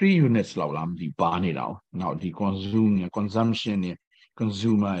3 units လောက်လားမသိပါနေတာ哦နောက်ဒီ consumption နဲ့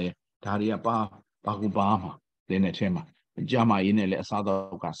consumer ဒါတွေကပါမှာဒီနေ့ထဲမှာကြာမရေးနဲ့လည်းအစားအသော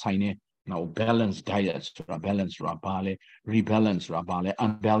က်ကဆိုင်နေနောက် balance diet ဆိုတာ balance ဆိုတာဘာလဲ rebalance ဆိုတာဘာလဲ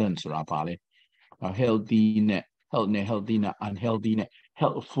unbalance ဆိုတာဘာလဲ healthy နဲ့ healthy နဲ့ unhealthy နဲ့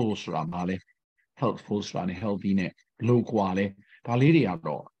helpful ဆိုတာဘာလဲ helpful ဆိုတာနဲ့ healthy နဲ့လို့ကွာလဲဒါလေးတွေက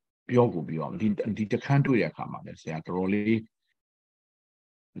တော့ပြောအောင်ဒီတခန်းတွေ့တဲ့အခါမှာလည်းဆရာတော်တော်လေး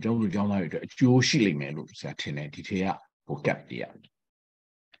အကြောင်းလူကြောင်းသားတွေအတွက်အကျိုးရှိလိမ့်မယ်လို့ဆရာထင်တယ်ဒီထဲက vocab တွေက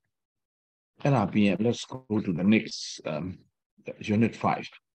အဲ့ဒါပြီးရင် let's go to the next unit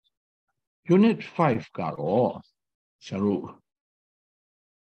 5 unit 5ကတော့ဆရာတို့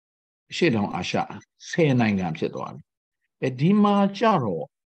ရှေ့တောင်အာရှ10နိုင်ငံဖြစ်သွားပြီဒီမှာကြတော့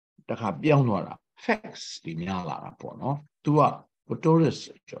တခါပြောင်းသွားတာ facts ဒီများလာတာပေါ့နော်သူက tourist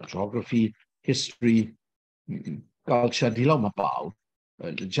geography history culture ဒီလောက်မပါဘူး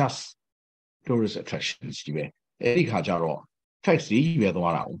just tourist attractions ဒီပဲအဲ့ဒီခါကျတော့ facts ကြီးပဲ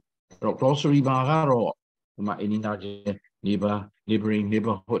သွားတာအဲ့တော့ grocery ဘာကတော့ဒီမှာ neighboring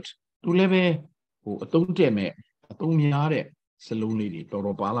neighborhood သူလည်းပဲဟိုအသုံးတဲ့မဲ့အသုံးများတဲ့စလုံးလေးတွေတော်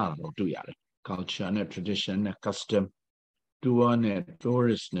တော်ပါလာတော့တွေ့ရတယ် culture နဲ့ tradition နဲ့ custom tour နဲ့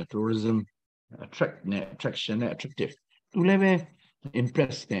tourist နဲ့ tourism attract နဲ့ attraction နဲ့ attractive သူလည်းပဲ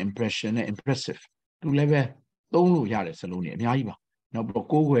impress နဲ့ impression နဲ့ impressive သူလည်းပဲသုံးလို့ရတဲ့စလုံးတွေအများကြီးပါနောက်ပြီး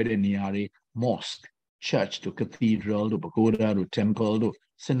ကိုးကွယ်တဲ့နေရာတွေ mosque church တို့ cathedral တို့ pagoda တို့ temple တို့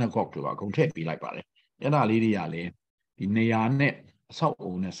synagogue တို့ပါအကုန်ထည့်ပေးလိုက်ပါတယ်အဲ့ဒါလေးတွေကလည်းဒီနေရာနဲ့အဆောက်အ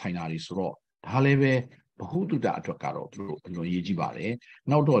အုံနဲ့ဆိုင်တာတွေဆိုတော့ဒါလည်းပဲဘဟုတုတအတွက်ကတော့သူတို့အလွန်ရေးကြည့်ပါတယ်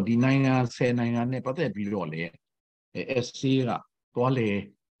နောက်တော့ဒီနိုင်ငံ10နိုင်ငံနဲ့ပတ်သက်ပြီးတော့လေ essay ကသွားလေ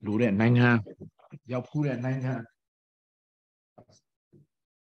လို့တဲ့နိုင်ငံရောက်ဖူးတဲ့နိုင်ငံ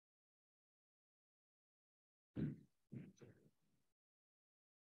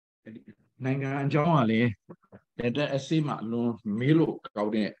နိုင်ငံအကြောင်းကလည်းတဲ့ essay မှာအလွန်မေးလို့ကော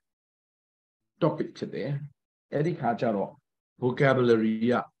င်းတဲ့ topic ဖြစ်တယ်အဲ့ဒီခါကျတော့ vocabulary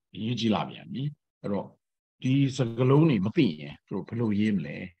ကရေးကြည့်လာပြန်ပြီအဲ့တော့ဒီစကားလုံးတွေမသိရင်သူတို့ဘယ်လိုရေးမ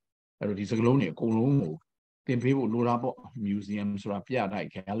လဲအဲ့တော့ဒီစကားလုံးတွေအကုန်လုံးကိုသင်ပေးဖို့လိုတာပေါ့ museum ဆိုတာပြတိုက်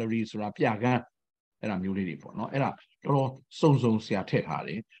gallery ဆိုတာပြခန်း အဲ့ဒါမျိုးလေးတွေပေါ့နော်အဲ့ဒါတော်စုံဆရာထည့်ထားတ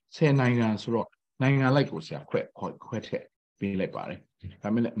ယ်10နိုင်ငံဆိုတော့နိုင်ငံလိုက်ကိုဆရာခွဲထည့်ပေးလိုက်ပါတယ်ဒါ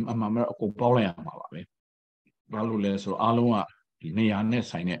ပေမဲ့အမှန်မှန်အကုန်ပေါင်းလိုက်ရမှာပါပဲဘာလို့လဲဆိုတော့အားလုံးကဒီနေရာနဲ့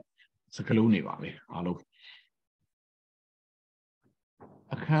ဆိုင်တဲ့စကလုံးတွေပါပဲအားလုံး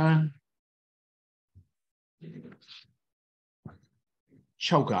အခန်း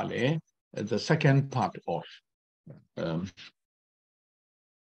6ကလည်း the second part of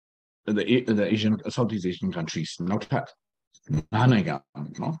the Asian Southeast Asian countries နောက်ထပ်9နိုင်ငံ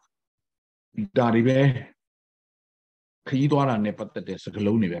နော်ဒါတွေပဲခရီးသွားတာနဲ့ပတ်သက်တဲ့စကား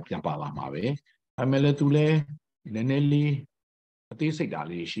လုံးတွေပဲပြန်ပါလာမှာပဲဒါပေမဲ့လည်းသူလည်းနည်းနည်းလေးအသေးစိတ်တာ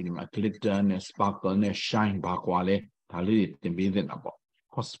လေးရှိနေမှာ glitter နဲ့ sparkle နဲ့ shine ဘာကွာလဲဒါလေးတွေတင်ပေးနေတာပေါ့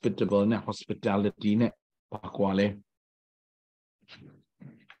hospitable နဲ့ hospitality နဲ့ဘာကွာလဲ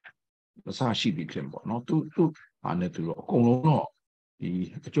အစားရှိပြီးဖြစ်ပေါ့နော်သူအားနဲ့သူတော့အကုန်လုံးတော့ဒီ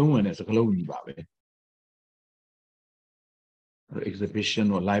အကျုံးဝင်တဲ့စကားလုံးကြီးပါပဲ exhibition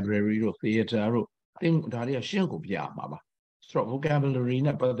တို့ library တို့ theater တို့တင်ဒါတွေကရှင်းကိုပြရမှာပါဆိုတော့ vocabulary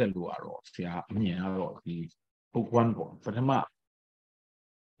နဲ့ပတ်သက်လို့ကတော့ဆရာအမြင်ကတော့ဒီ book 1ပေါ့ပထမ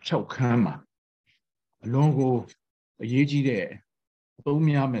6ခန်းမှာအလုံးကိုအရေးကြီးတဲ့အသုံး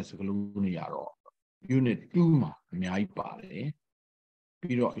များမဲ့စကားလုံးတွေကတော့ unit 2မှာအများကြီးပါတယ်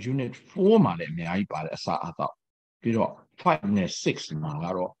ပြီးတော့ unit 4မှာလည်းအများကြီးပါတယ်အစားအသောက်ပြီးတော့5နဲ့6မှာက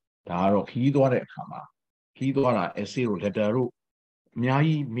တော့ဒါကတော့ခီးသွားတဲ့အခါမှာခီးသွားတာ essay တို့ letter တို့အများ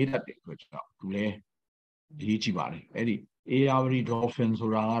ကြီးမေးတတ်တယ်ဆိုတော့သူလည်းအရေးကြီးပါတယ်အဲ့ဒီ ARV dolphin ဆို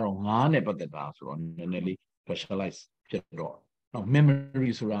တာကတော့ငါးနဲ့ပတ်သက်တာဆိုတော့နည်းနည်းလေး specialize ဖြစ်တော့နောက် memory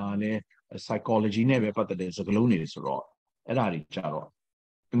ဆိုတာလည်း psychology နဲ့ပဲပတ်သက်တဲ့စကားလုံးတွေဆိုတော့အဲ့ဒါတွေကြတော့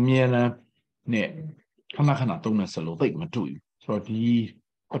အမြဲတမ်းနဲ့ခဏသုံးတဲ့စလို့သိမတွေ့ဘူးဆိုတော့ဒီ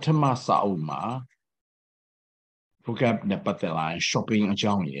ပထမစာအုပ်မှာ vocab နဲ့ပတ်သက်လာရင် shopping အ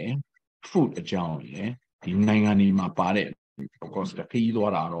ကြောင်းရယ် food အကြောင်းရယ်ဒီနိုင်ငံတွေမှာပါတဲ့ of course ခရီး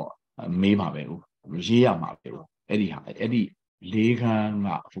သွားတာတော့မေးမှာပဲရေးရမှာပဲအဲ့ဒီလေးခန်းက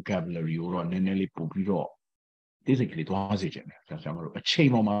vocabulary ကိုတော့နည်းနည်းလေးပို့ပြီးတော့သိစိတ်ကလေးသွားစေချင်တယ်ဆရာမတို့အချိန်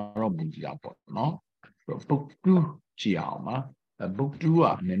ပေါ်မှာတော့မူကြည့်တာပေါ့နော် book 2ကြည့်အောင်ပါ book 2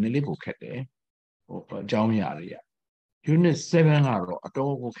ကနည်းနည်းလေးပိုခက်တယ်အကြောင်းအရာတွေက unit 7ကတော့အ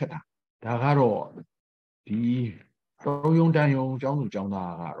တော်ကိုခက်တာဒါကတော့ဒီတော်ရုံတန်ရုံကျောင်းသူကျောင်း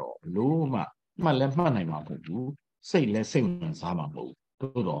သားကတော့လို့မှမှတ်နိုင်မှာမဟုတ်ဘူးစိတ်ဝင်စားမှာမဟုတ်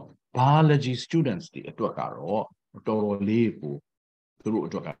ဘူးသို့တော့ biology students တွေအတွက်ကတော့တော်တော်လေးကိုသူတို့အ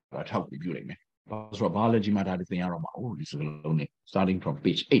တွက်ကအထောက်အကူပြုနိုင်မယ်ဘာလို့ဆိုတော့ biology မှာဒါတွေသင်ရတော့မှာဒီစကားလုံးတွေ starting from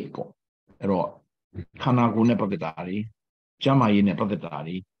page 8ပေါ့အဲ့တော့ခန္ဓာကိုယ်နဲ့ပတ်သက်တာတွေကျန်းမာရေးနဲ့ပတ်သက်တာ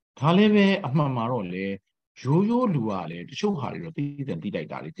တွေဒါလည်းပဲအမှန်မှာတော့လေရိုးလူကလည်းတချို့ဟာတွေတော့သိတိုက်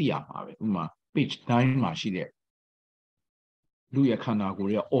တာတွေသိရမှာပဲဥပမာ page 9မှာရှိတဲ့လူရဲ့ခန္ဓာကို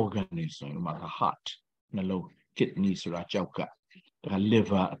ယ်ရဲ့ organ တွေဆိုရင်ဥပမာ heart နှလုံး kidney ဆိုတာကြောက်ကဒါ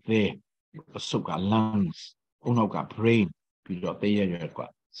liver အသည်းအဆုပ်က lungs ဦးနှောက်က brain ပြီးတော့သရဲ့ရွက်က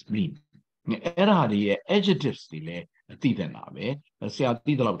spleen အဲ့ဒါတွေရဲ့ adjectives တွေလည်းသိတဲ့နာပဲဆရာ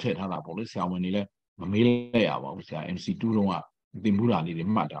သိတဲ့လောက်ထည့်ထားတာပေါ့လေဆရာဝန်တွေလည်းမမေးလိုက်ရပါဘူးဆရာ MC2 တုန်းကသင်မှုတာလေးတွေ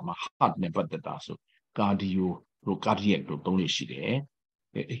မှတ်တာမှာ heart နဲ့ပတ်သက်တာဆို cardio တို့ cardiac တို့သုံးလို့ရှိတယ်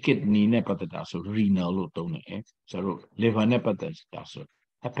kidney နဲ့ပတ်သက်တာဆို renal လို့သုံးတယ်ဆိုတော့ liver နဲ့ပတ်သက်တာဆို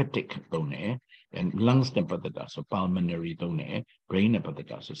hepatic သုံးတယ် and lungs နဲ့ပတ်သက်တာဆို pulmonary သုံးတယ် brain နဲ့ပတ်သက်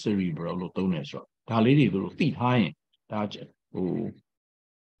တာဆို cerebral လို့သုံးတယ်ဆိုတော့ဒါလေးတွေတို့သိထားရင်ဒါ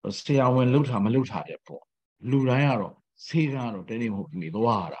ဆရာဝန်လှုပ်ထားမလှုပ်ထားတဲ့ပေါ့လူတိုင်းကတော့ဆေးကတော့တနေ့မဟုတ်နေ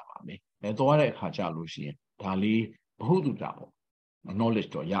သွားရတာပါပဲသွားတဲ့အခါကျလို့ရှိရင်ဒါလေးဘ ഹു တုတာပေါ့ knowledge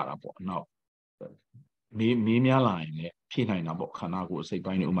တော့ရတာပေါ့နောက်မေးများလာရင်လည်းဖြည့်နိုင်တာပေါ့ခန္ဓာကိုယ်အစိတ်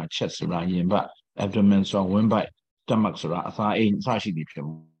ပိုင်းတွေဥမာ chest ဆိုတာရင်ဘတ် abdomen ဆိုတာ windpipe stomach ဆိုတာအစာအိမ်အစရှိသည်ဖြစ်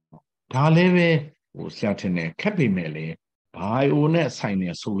ဒါလည်းပဲဆရာထင်တယ်ခက်ပေမဲ့လည်း bio နဲ့ဆိုင်နေ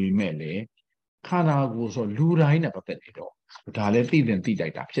ဆိုပေမဲ့လည်းခန္ဓာကိုယ်ဆိုလူတိုင်းနဲ့ပတ်သက်နေတော့ဒါလည်းသိတို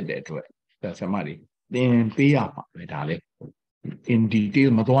က်တာဖြစ်တဲ့အတွက်ဆရာမတွေသင်ပေးရမှာပဲဒါလည်း in detail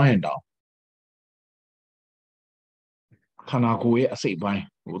မသွားရင်တော့ခန္ဓာကိုယ်ရဲ့အစိတ်ပိုင်း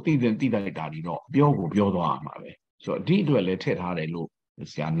သိတိုက်တာဒီတော့ပြောသွားရမှာပဲဆိုတော့ဒီအတွက်လည်းထည့်ထားတယ်လို့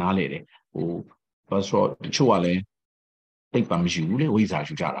ဆရာနားလေတယ်ဘာဆိုတချို့ကလည်းသိပ္ပံမရှိဘူးလေဝိဇ္ဇာ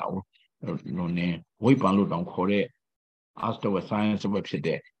ယူကြတာနည်းဝိပ္ပံလို့တောင်ခေါ်တဲ့ arts တွေ science တွေဖြစ်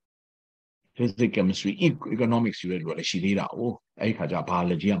တဲ့ physics chemistry economics တွေလည်းရှိသေးတာအဲ့ဒီခါကျ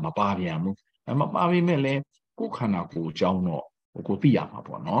biology ကမပါပြန်ဘူးမပါပေမဲ့လည်းကိုယ်ခန္ဓာကိုယ်အကြောင်းတော့ကိုသိရမှာ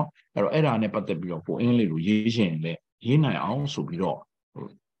ပေါ့နော်အဲ့ဒါနဲ့ပတ်သက်ပြီးတော့ကိုအင်္ဂလိပ်လိုရေးရှင်လည်းရေးနိုင်အောင်ဆိုပြီးတော့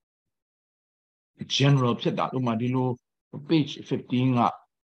general ဖြစ်တာဥပမာဒီလို page 15က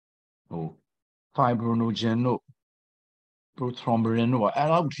fibrinogen တို့ prothrombin တို့အဲ့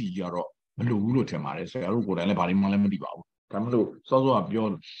လောက်ထိကြတော့ Blue Tamare, so I would anybody Malamadiba. Tamlu, so up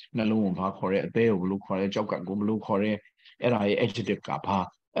your Nalum, Kore, they will look for a joke and go blue Kore, and I adjective capa,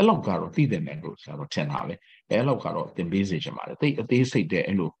 a long caro, feed them and roots, or 10 have a long caro, then busy Jamara. They say there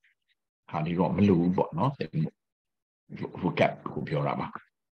and look, how you don't blue, but not who kept Kupiorama.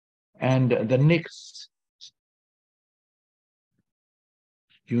 And the next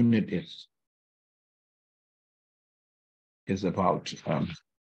unit is about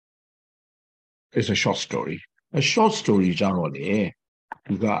it's a short story. A short story generally,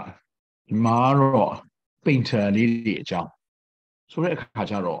 you got Maro painter lady job. So that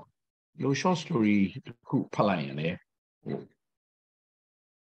Kajaro, your short story who Palayane,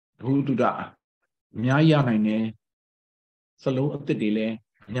 who do that? Nyaya Nine, Salo of the delay,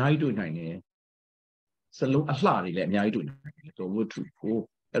 Nyaidu Nine, Salo Aslari, let Nyaidu Nine, so what to go.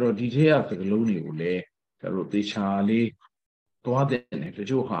 Ero detail the lonely ule, Ero de Charlie, Toaden, the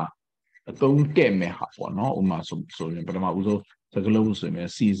Joha. Don't get me half one, no, so but I'm also the global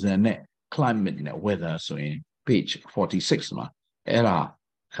season, climate, weather, so in page 46, ma, era,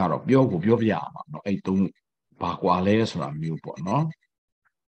 kind of Bioguyama, no, I don't Baguales or a Mewport, no.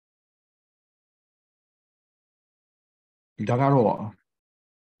 Dagaro,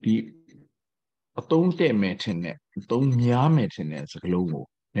 the don't get me in it, don't yam it in it, global,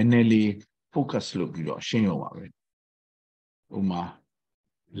 and nearly focus look your shinyo. Uma.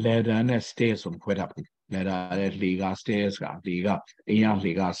 Ladder and stairs on Quedapu. Ladder Liga stairs, Liga,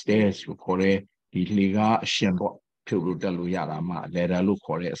 Liga stairs, Kore, Liga, Shenbo, Puru Yarama, Ladder look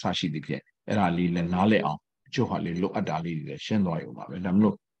Kore, Sashi Dipia, Erali Lenale, Johali look at Dali, the Shendoyuma, and I'm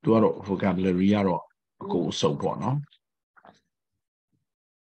look to our vocabulary go so bon.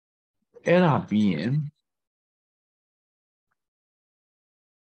 Era being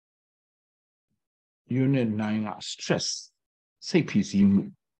Unit 9 stress, say PC.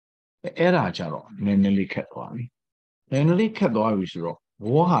 Era Jaro, Nenelli Catwami. Nenelli Catwami is rock.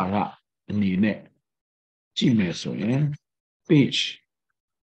 Wahara, Nine, Jimeso, page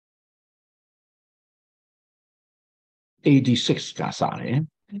 86 Casare.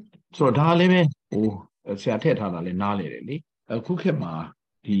 So, Daleme, oh, Seateta Nale, a cookema,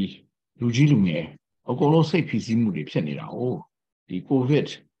 the Lugilume, a colo say PC Moody Penira, oh, the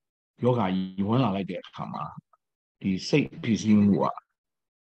COVID, Yoga, you wanna like that, Kama, the say PC Mua.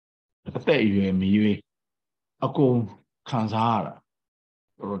 I bet you me. A go Kanzara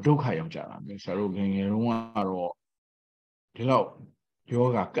or Doka Yamjana, Miss Arogan, or Hello,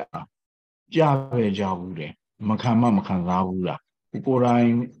 Yoga Jave Javude, Makama Makanzavula,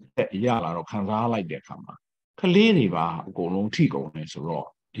 Uporain Yala or Kanza like their Kama. Kaleriva go long tigo is raw,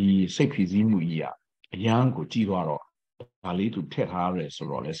 the Sepizimuia, a young go Tigaro, Ali to Tetares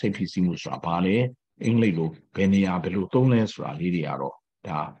or the Sepizimus Rapale, Englido, Penia Belutones, Ralidiaro,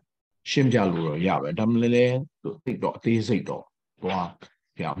 da. Shimjalu, Yava, Damle, take dot, Tizito, Block,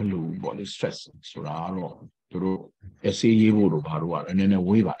 Yamalu, body stress, Suraro, through a sea wood Barua, and then a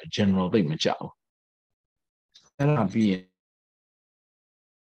weaver, general thing, Machao. And I'll be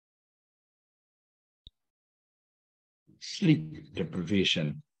sleep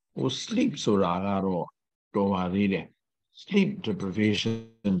deprivation, or sleep Suraro, Dovaride, sleep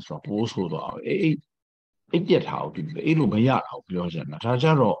deprivation from also it yet how to be Ilumaya,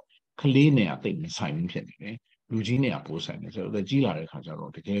 Rajaro. Clean a thing sign penny, Eugenia Posan, so the Gila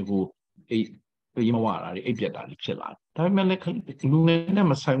Hajaro, the Kego, a Yamawara, a Pietali Chilla. Time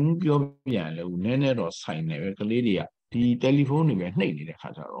Luna sign Biovian, Nene or sign Lydia, the telephone event needed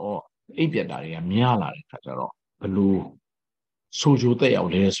Hajaro, a Pietari, a Miala Hajaro, Blue Soju de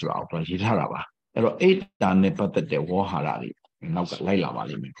Audes route, or Hitarava. There are 8 done, but the war Harari, now got Laila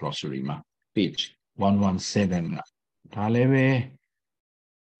Valley, Crossrima, page 117. Taleve.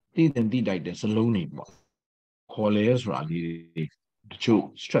 Didn't did this alone. Colliers rally the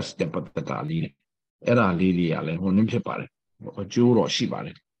two stress them but the Dali. Era Lily Allen, who named Pare, or Jew or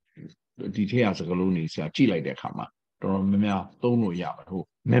Shibare. The details of colonies are Chile de Kama, Doromia, Dono Yaba, who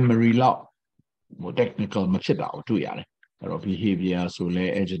memory law, more technical machida or 2 yard. Or behavior, so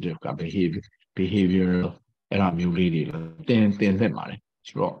lay adjective behavior, era mulidi, then money.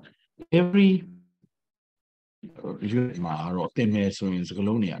 So every Ma or 10 minutes in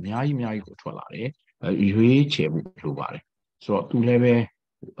Colonia, Nyai go to a lare, you to vare. So to leve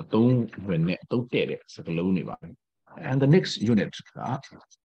a tone when don't get it, Colonia. And the next unit,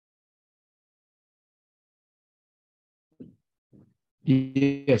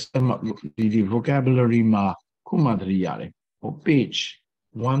 yes, the vocabulary ma kumadriare, or page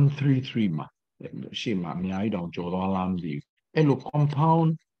 133 ma. Shima, I don't jodolam the elo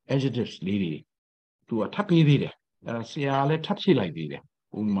compound adjectives lady. To a tappy reader, Siale touchy like the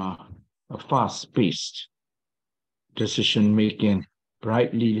Uma fast-paced decision making,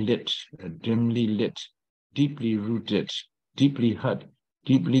 brightly lit, dimly lit, deeply rooted, deeply hurt,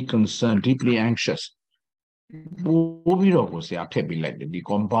 deeply concerned, deeply anxious. The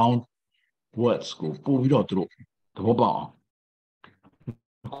compound words go through the mobile.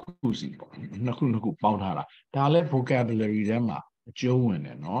 Vocabulary them Joe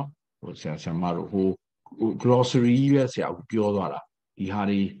and no who glossary US Piodara. He had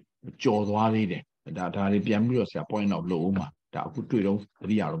a Jodwari that I Piambios a point of Loma that could do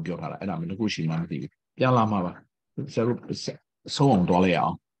the Yaro Biota and I'm in the Gushi Yalama so on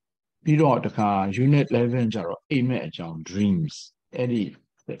Dollar. Piro the car unit 11 jaro aim dreams. Eddie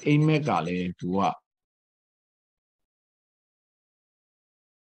the aim megale to what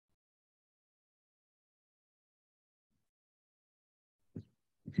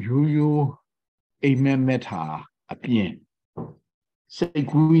you amen meta a pin. Say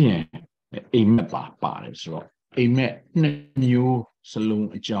green amen bar is right. Amen new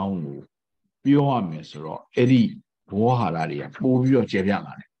saloon a jown. Pure miss rock. Eddie Bohararia, Bovio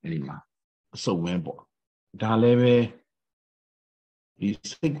Jeriana, Lima. So wembo. Daleve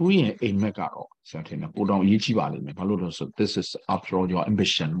is a green amen garo. Certainly put on Yichivali, Palodo. So this is after all your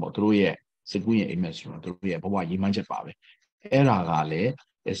ambition, but through ye, Seguin amen, through ye, but why you manage Babe. Era gale.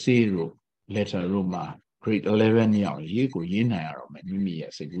 A zero letter Roma, grade 11 years, go in arrow, Mimi, a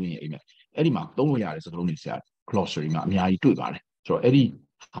green amen. Eddie Mark, don't we are as a lonely set, glossary, Mamma, do it. So Eddie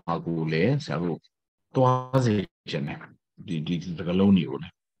Hagule, Saru, Toaze, the colonial.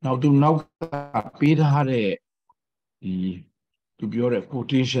 Now, do now Peter had the to be your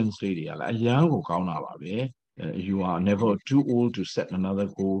quotations lady, a young you are never too old to set another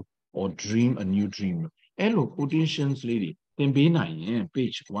goal or dream a new dream. Hello, quotations lady.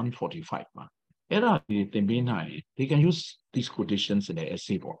 Page 145. They can use these quotations in the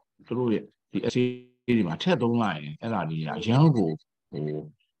essay board. Through it, the essay line, Jango, or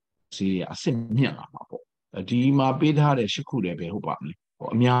say a similar. Dima Beda, the Shikude Behobani,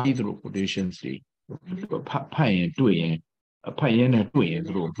 or Mia quotations, Pine doing a pioneer doing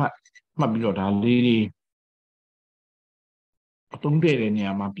through Mabilota lady. Don't get any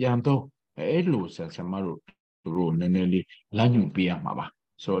Mapianto, Elu says a maru. Rule nearly Lanyu Pia Mama.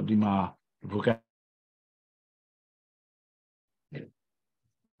 So Dima Voca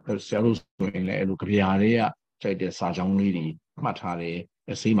Cells in Lucria, say the Sajong lady, Matare,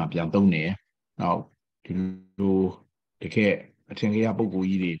 a Sima Piantone. Now, to do the care, I think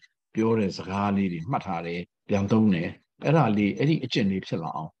Yabuguidi, Pure as Rali, Matare, Piantone, Erali, any agent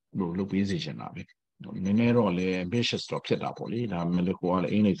Pilla, no position of it. Minerale, ambitious stop set up, Meliqual,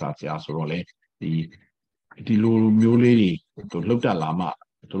 any Role, the low muley to look at Lama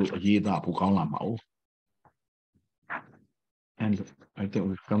to Yeda Pukan Lama. And I think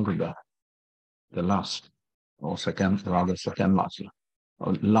we've come to the last or second, rather second last year.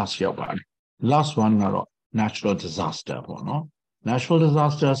 Last one, natural disaster. No? Natural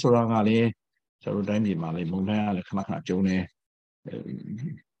disaster, Surangale, Sarudani Mali, Muna, Kanaka Jone,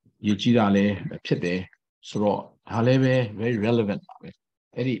 Yijidale, Pite, Suro, Haleve, very relevant.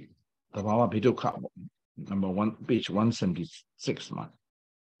 Eddie, the Baba Biduka. Number 1, page 176, man.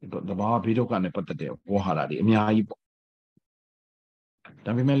 But the bar video can put the day of Waharadi, Mia.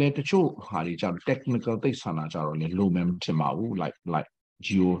 Then we may let the show Hari technical things on lumem timau, like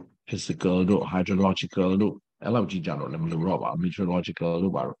geophysical, hydrological, LG general,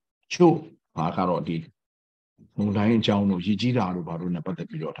 meteorological, Chu, Makarodi, Mundain Jauno, Yijida, Baruna, but the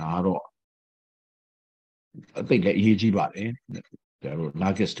Pilotaro. I think that Yiji, there were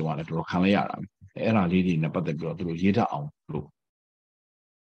largest one at Rokamayara. Era leading about the blood through Yeda on blue.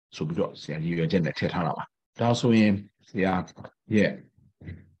 So because you agenda Tetara. That's when yeah,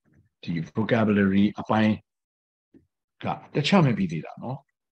 the vocabulary applying the charm be did no.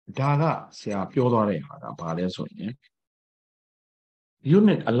 Dada say a pure so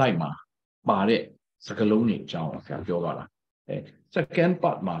unit alima bare Sakaloni Chow Pure. Second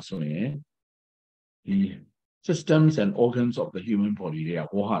part mason the systems and organs of the human body they are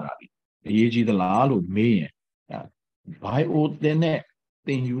Waharadi. The Lalu may by old the net,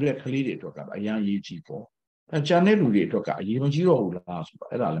 then you recreate it a young Yeji for a channel toka, even zero last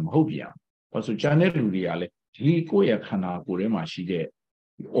Elam Hobia. But so channel Ludiale, he Koya Kana Kurema she did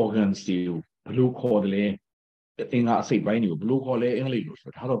organ steel, blue cordley, the thing I say by new blue cordley English,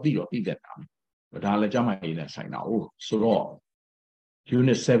 but how do you eat that? But I'll let Jama in a sign now. So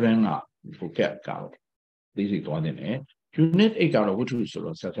Unit 7 forget Gal. This is one in Unit 8 out of which is sort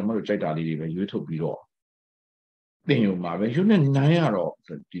of September Jadali when you took below. Then you marvel, Unit 9 out of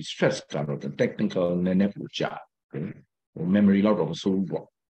the stress kind of the technical Nenepucha or memory lot of soul.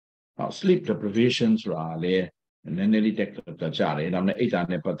 sleep deprivation ဆိုတာလေနည်းနည်းလေးတက်ကြတယ်ဒါမှမဟုတ်အိတ်တာ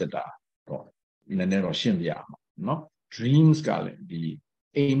နဲ့ပတ်သက်တာတော့နည်းနည်းတော့ရှင်းပြရမှာနော် dreams ကလည်းဒီ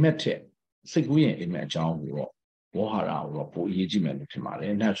အိမ်မက်တဲ့စိတ်ကူးရင်အိမ်မက်အကြောင်းကိုတော့ဝေါဟာရကိုတော့ပိုအရေးကြီးမယ်လို့ထင်ပါတ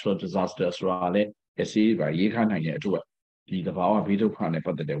ယ် natural disaster ဆိုတာလည်းအစီအပါရေးထားနိုင်တဲ့အတွက်ဒီသဘာဝဘေးဒုက္ခနဲ့ပ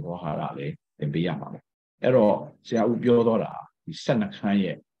တ်သက်တဲ့ဝေါဟာရလည်းသင်ပေးရမှာပဲအဲ့တော့ဆရာဦးပြောတော့တာဒီ12ခန်း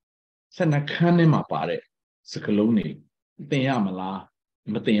ရဲ့12ခန်းထဲမှာပါတဲ့စကလုံးတွေသင်ရမလား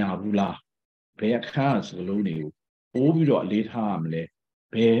မသင်ရဘူးလားဘယ်အခန်းကစကလုံးတွေကိုပိုးပြီးတော့အလေးထားရမလဲ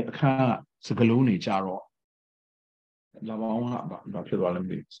ဘယ်အခန်းကစကလုံးတွေကြတော့လာပေါင်းကဘာဖြစ်သွားလဲမ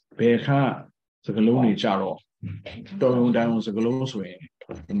သိဘူးဘယ်အခန်းကစကလုံးတွေကြတော့တော်ရုံတန်ရုံစကလုံးဆိုရင်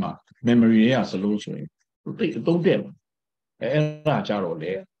ဒီမှာ memory တွေကစလုံးဆိုရင်သိအသုံးတဲ့အဲ့ဒါကြတော့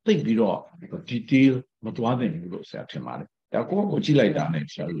လေသိပြီးတော့ detail မသွားသင့်ဘူးလို့ဆရာထင်ပါတယ်ဒါကိုကြည့်လိုက်တာနဲ့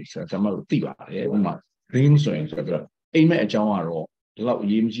ဆရာမတို့သိပါတယ်ဥပမာ dream ဆိုရင်ဆိုတော့အိမ်မက်အကြောင်းကတော့ဒီလောက်အ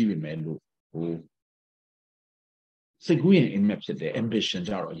ရေးမကြီးပြီမဲ့လို့ဟိုစိတ်ကူးရင်အိမ်မက်ဖြစ်တဲ့ ambition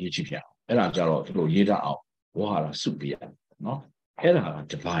ကြတော့အရေးကြီးပြအဲ့ဒါကြတော့သူတို့ရေးတာအောင်ဝါဟာရစုပြရနော်အဲ့ဒါ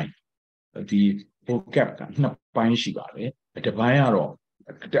ကတပိုင်းဒီ vocab ကနှစ်ပိုင်းရှိပါတယ်တပိုင်းကတော့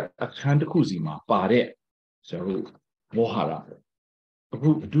အခန်းတစ်ခုစီမှာပါတဲ့ဆိုတော့ဝါဟာရအခု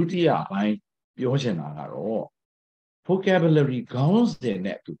ဒုတိယပိုင်းပြောချင်တာကတော့ vocabulary ခေါင်းစဉ်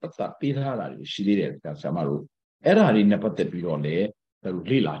နဲ့သူပတ်သက်ပေးထားတာတွေရှိသေးတယ်ဆရာမတို့အဲ့ဒါတွေနဲ့ပတ်သက်ပြီးတော့လည်း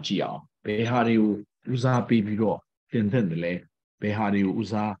လေ့လာကြည့်အောင်ဘယ်ဟာတွေကိုဦးစားပေးပြီးတော့သင်တယ်လဲဘယ်ဟာတွေကိုဦး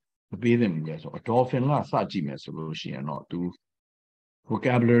စားမပေးသင့်ဘူးလဲဆိုတော့ dolphin ကစကြည့်မယ်ဆိုလို့ရှိရင်တော့သူ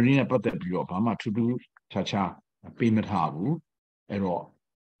vocabulary နဲ့ပတ်သက်ပြီးတော့ဘာမှထူးထူးခြားခြားပေးမထားဘူးအဲ့တော့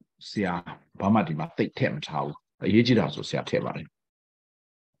ဆရာဘာမှဒီမှာသိထည့်မထားဘူးအရေးကြီးတာဆိုဆရာထည့်ပါတယ်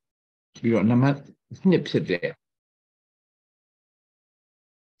ပြီးတော့နံပါတ်2ဖြစ်တဲ့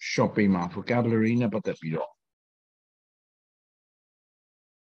shopping မှာ vocabulary နဲ့ပတ်သက်ပြီးတော့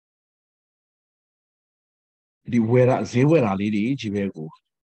ဒီဝယ်တာဈေးဝယ်တာလေးတွေကြီးပဲကို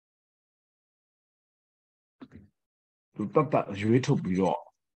သူတတ်ရွေးထုတ်ပြီးတော့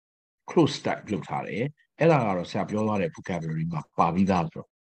close type လုပ်ထားတယ်အဲ့ဒါကတော့ဆရာပြောသွားတဲ့ vocabulary မှာပါပြီးသားဆိုတော့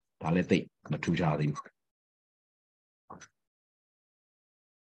ဒါလည်းသိမထူးခြားသေးဘူး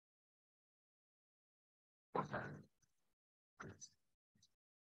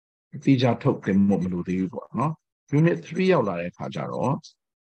တိကျထုတ်တယ်မလို့သေးဘူးပေါ့နော် unit 3ရောက်လာတဲ့အခါကျတော့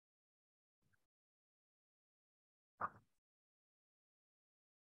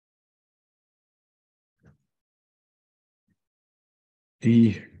ဒီ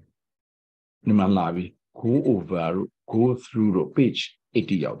မှာလာပြီ go over တို့ go through တို့ page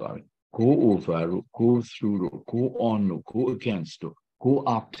 80ရောက်သွားပြီ go over တို့ go through တို့ go on တို့ go against တို့ go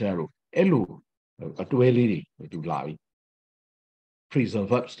after တို့အဲ့လိုအတွဲလေးတွေသူလာပြီ phrasal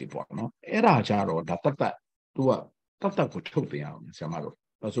verbs တွေပေါ့နော်အဲ့ဒါကြတော့ဒါတတ်သူကတတ်ကိုထုတ်တင်အောင်ဆရာမတို့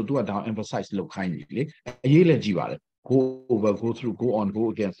ဆိုသူကဒါ emphasize လုပ်ခိုင်းပြီလေအရေးလည်းကြည့်ပါလေ go over go through go on go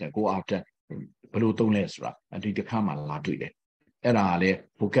against go after ဘယ်လိုသုံးလဲဆိုတာဒီတစ်ခါမှလာတွေ့တယ်အဲ့ဒါကလည်း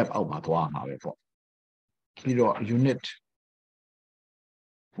vocab အောက်မှာသွားမှာပဲပေါ့ပြီးတော့ unit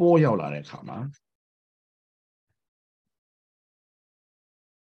 4ရောက်လာတဲ့အခါမှာ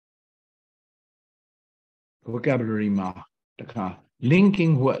vocabulary မှာတခါ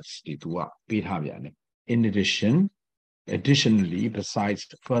linking words ဒီသူကပေးထားပြန်တယ် in addition additionally besides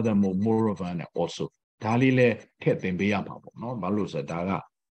furthermore moreover and also ဒါလေးလည်းထည့်သင်ပေးရမှာပေါ့နော်ဘာလို့ဆိုတော့ဒါ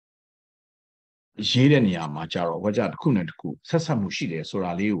ကရေးတဲ့နေရာမှာကြတော့ဝါကြတစ်ခုနဲ့တစ်ခုဆက်ဆက်မှုရှိတယ်ဆို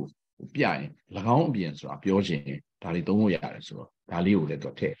တာလေးကိုပြရင်၎င်းအပြင်ဆိုတာပြောချင်ဒါလေးသုံးလို့ရတယ်ဆိုတော့ဒါလေးကိုလည်း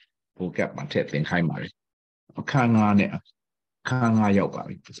တော့ထည့် vocab မှာထည့်သင်ခိုင်းပါတယ်အခန်း9နဲ့အခန်း9ရောက်ပါ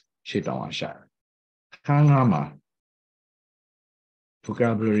ပြီရှေ့တောင်အားရှာအခန်း9မှာ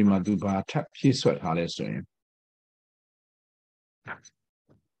vocabulary မှာသူဘာထပ်ဖြည့်ဆွတ်ထားလဲဆိုရင်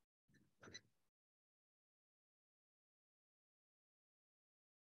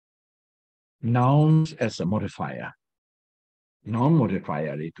nouns as a modifier noun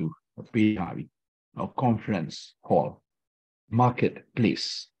modifier တွေသူပေးထားပြီ conference hall marketplace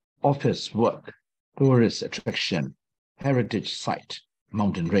office work tourist attraction heritage site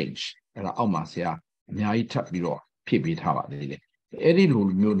mountain range အဲ့ဒါအောက်မှာဆရာအများကြီးထပ်ပြီးတော့ဖြည့်ပေးထားပါသေးတယ်အဲ့ဒီလို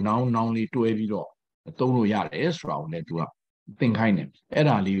မျိုး noun လေးတွဲပြီးတော့သုံးလို့ရတယ်ဆိုတာကိုလည်းသူကသင်ခိုင်းတယ်အဲ့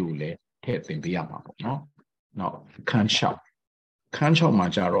ဒါလေးကိုလည်းထည့်သင်ပေးရမှာပေါ့နော်နောက်ခန်း6မှာ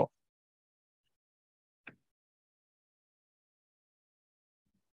ကြတော့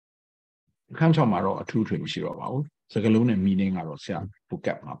ခန်း6မှာတော့အထူးထွေမရှိတော့ပါဘူးစကားလုံးနဲ့ meaning ကတော့ဆရာ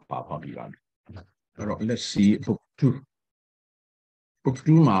vocab မှာပါသွားပြီပါအဲ့တော့ let's see book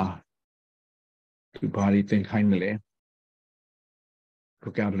 2မှာဒီဘာတွေသင်ခိုင်းမလဲ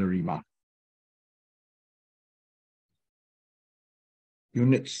vocabulary မှာ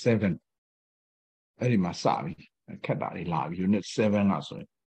unit 7 အဲ့ဒီမှာစပြီခက်တာလေးလာပြီ unit 7 ကဆိုရင်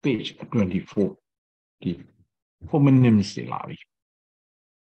page 24ဒီ homonyms တွေလာပြီ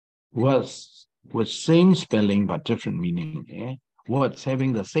words with same spelling but different meaning words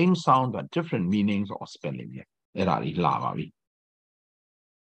having the same sound but different meanings or spelling အဲ့ဒါလေးလာပါပြီ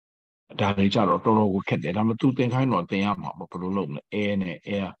ဒါလေးကြတော့တော်တော်ကိုခက်တယ်ဒါမှမဟုတ်သူသင်ခိုင်းတော့သင်ရမှာပေါ့ဘယ်လိုလုပ်မလဲ air နဲ့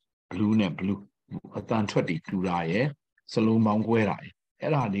air blue နဲ့ blue အတန်ထွက်တီတူတာရယ်စလုံးပေါင်းကွဲတာရယ်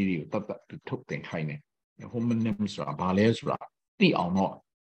အဲ့ဒါလေးတွေကိုတတ်ထုတ်သင်ခိုင်းတယ် homonym ဆိုတာဘာလဲဆိုတာသိအောင်တော့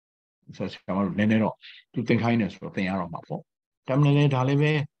ဆက်ဆံလို့နည်းနည်းတော့သူသင်ခိုင်းတယ်ဆိုတော့သင်ရတော့မှာပေါ့ဒါမှလည်းဒါလည်း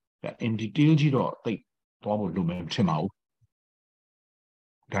ပဲ in detail ကြီးတော့သိသွားဖို့လိုမယ်ထင်ပါဘူး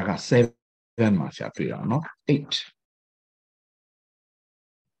ဒါက7မှာဆက်တွေ့တာเนาะ88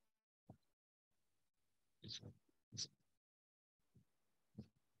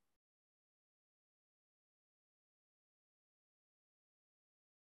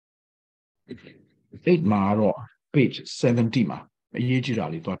မှာတော့ page 70မှာအရေးကြီးတာ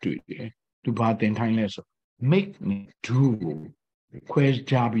လေးသွားတွေ့တယ်သူဘာသင်ခိုင်းလဲဆို make do ခွဲ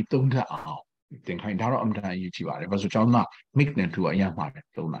ခြားပြီးသုံးတတ်အောင်သင်ခိုင်းဒါတော့အမှန်တန်အရေးကြီးပါတယ်ဘာလို့ဆိုကျောင်းသား make နဲ့ do အရင်မှာတယ်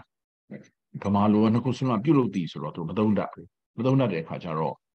သုံးတာဗမာလိုကနှစ်ခုစလုံးပြုတ်လို့တည်ဆိုတော့သူမသုံးတတ်ဘူးမသုံးတတ်တဲ့အခါကျ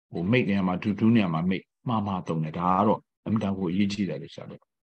တော့ဟို make နေရာမှာ do နေရာမှာ make မှာသုံးတယ်ဒါကတော့အမှန်တန်ကိုအရေးကြီးတယ်လို့ဆို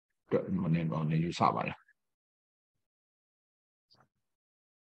တော့မနေတော့နေယူဆပါတယ်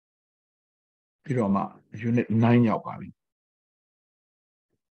ပြီးတော့မှ unit 9ရောက်ပါပြီ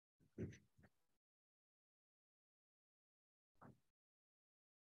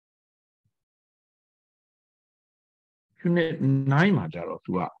unit 9မှာကြတော့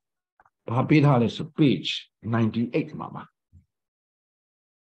သူကဘာပေးထားလဲဆို page 98မှာပါ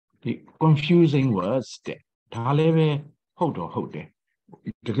ဒီ confusing words တဲ့ဒါလည်းပဲဟုတ်တော့ဟုတ်တယ်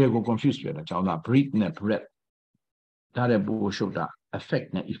တကယ်ကို confuse ဖြစ်တာကျောင်းသား breathe နဲ့ breath ဒါလည်းပို့ရှုပ်တာ affect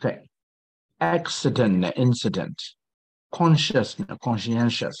နဲ့ effect accident နဲ့ incident conscious နဲ့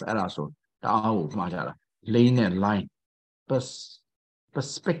conscientious အဲ့ဒါဆိုတအားကိုမှားကြတာ lane နဲ့ line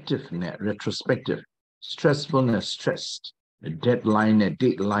perspective နဲ့ retrospective stressful နဲ့ stressed deadline နဲ့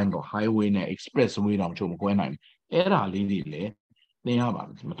dateline တော့ highway နဲ့ expressway တော့ချုပ်မကွဲနိုင်ဘူးအဲ့ဒါလေးတွေလည်းသင်ရပါမ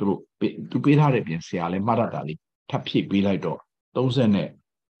ယ်သူတို့သူပေးထားတဲ့ပြင်ဆရာလည်းမှားတတ်တာလေးထပ်ဖြည့်ပေးလိုက်တော့30နဲ့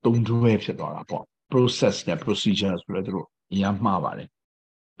3တွဲဖြစ်သွားတာပေါ့ process နဲ့ procedure ဆိုတော့သူတို့အများမှားပါတယ်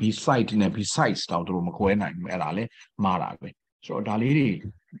beside နဲ့ besides တော့သူတို့မကွဲနိုင်ဘူးအဲ့ဒါလည်းမှားတာပဲဆိုတော့ဒါလေးတွေ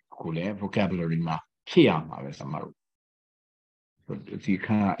ကိုလည်း vocabulary မှာဖြည့်ရမှာပဲဆရာမတို့ဒီ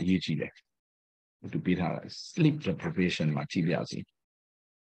ခါအရေးကြီးတယ်သူပေးထားတာ sleep deprivation မှာကြည့်ပြစီ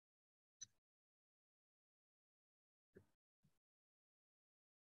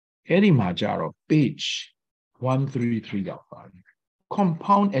အဲ့ဒီမှာကြတော့ page 133ရောက်ပါတယ်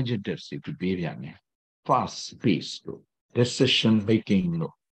compound adjectives တွေပေးပြန်တယ် fast pace လို့ decision making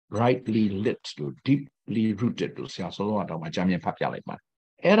လို့ rightly lit လို့ deeply rooted လို့ဆရာစောစောကတော့အကြမ်းမြင်ဖတ်ပြလိုက်ပါတယ်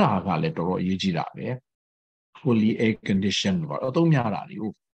အဲ့ဒါကလည်းတော်တော်အရေးကြီးတာပဲ fully air condition ပေါ့အသုံးများတာလေ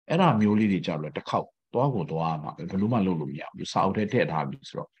အဲ့ဒါမျိုးလေးတွေကြတော့တစ်ခေါက်သွားကိုသွားမှာပဲဘယ်လိုမှလုပ်လို့မရဘူးစာအုပ်ထဲထည့်ထားပြီ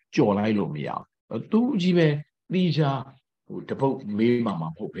ဆိုတော့ကြော်လိုက်လို့မရဘူးသူကြီးပဲသိချာဟိုတပုတ်မေးမှာမ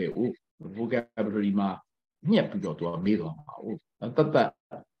ဟုတ်ပဲဟို vocabulary မှာညက်ပြီးတော့သူကမေးသွားမှာဟိုတတ်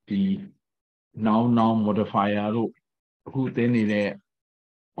ဒီ noun modifier တို့အခုသင်နေတဲ့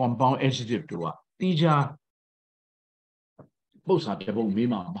compound adjective တို့ကသိချာပု္ပ္ပစာတပုတ်မေး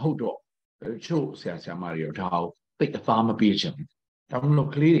မှာမဟုတ်တော့ချို့ဆရာမတွေဒါကိုသိအသားမပေးချင်ဘူးဒါမှမဟု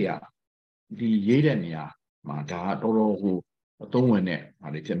တ်ကလေးတွေကဒီရေးတဲ့နေရာမှာဒါကတော်တော်ဟိုအသုံးဝင်တဲ့ဟာ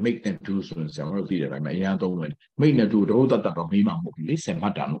တွေဖြစ် make them do ဆိုရင်ဆရာမတို့သိတယ်ဒါပေမဲ့အရင်အသုံးဝင် make them do တော့တတ်တော့မေးမှာမဟုတ်ဘူးလေစင်မှ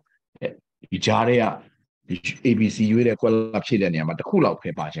တ်တာလို့ဒီကြားတွေက ABC ရွေးတဲ့ကွက်လာဖြည့်တဲ့နေရာမှာတစ်ခုလောက်ပဲ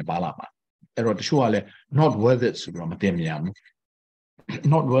ပါခြင်းပါလာမှာအဲ့တော့တချို့ကလည်း not worth it ဆိုတော့မတင်မြန်ဘူး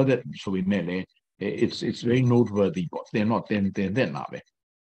not worth it ဆိုပေမဲ့လည်း it's very noteworthy ပေါ့သင်တော့သင်လာပဲ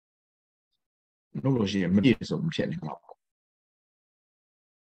လို့ရှိရင်မပြည့်စုံဖြစ်နေမှာပေါ့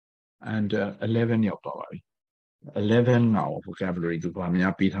and 11ရောက်တော့ပါပြီ11 now vocabulary သူဘာ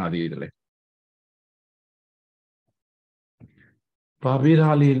များပေးထားသေးတယ်လဲဘာပေး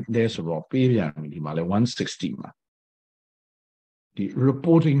ထားလေးလဲဆိုတော့ပေးပြန်ပြီဒီမှာလဲ160မှာဒီ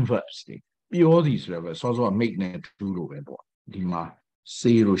reporting verbs တွေပြောသည်ဆိုတော့စောစော make နဲ့ do လို့ပဲပေါ့ဒီမှာ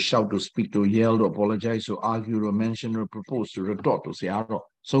say လို့ shout လို့ speak လို့ yell လို့ apologize လို့ argue လို့ mention လို့ propose လို့ retort လို့ဆရာတော့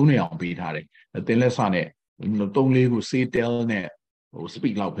စုံနေအောင်ပေးထားတယ်သင်လက်စနဲ့3-4ခု say tell နဲ့ဟို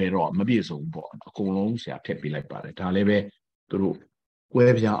speak လောက်ပဲတော့မပြည့်စုံဘူးပေါ့အကုန်လုံးဆရာထည့်ပေးလိုက်ပါတယ်ဒါလည်းပဲသူတို့ကွဲ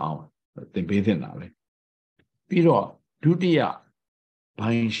ပြားအောင်သင်ပေးသင့်တာပဲပြီးတော့ဒုတိယ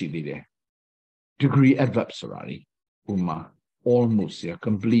ဘိုင်းရှိသေးတယ် degree adverb ဆိုတာလေဥပမာ almost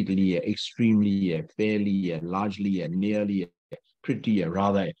completely extremely fairly largely nearly pretty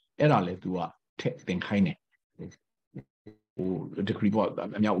rather error to a think kind of degree what a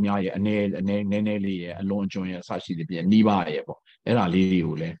nearly a long joint such as the nearby error lady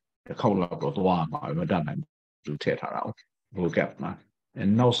who lay the color of the one done to take her out. Look at that.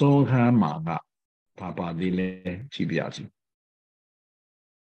 And now so her mama, Papa Dile Chibiati.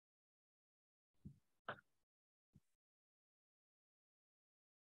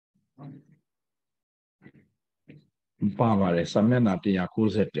 Barbara, Samena Tia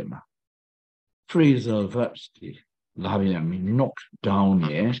Cosetema. Phrasal verbs, knock down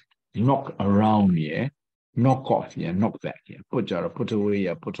here, knock around here, knock off here, knock back here. Put away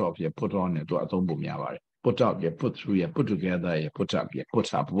here, put off here, put on here, put up here, put through here, put together here, put up here,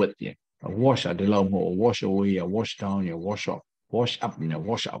 put up with here. Wash at the low more, wash away here, wash down here, wash off, wash up here,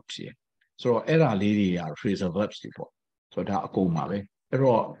 wash out here. So, era lady are phrasal verbs before. So, that go my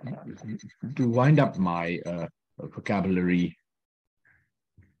to wind up my vocabulary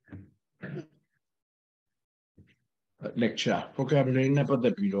lecture, vocabulary never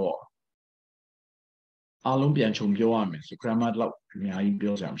the below. Alumbian Chumbiame, so grammar loud,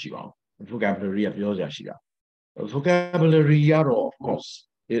 bills am she vocabulary of yours ashira. Vocabulary, of course,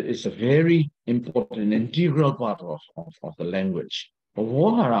 is a very important integral part of the language. But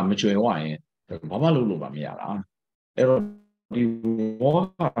what are mature wine? The Bamalulu Bamiara. The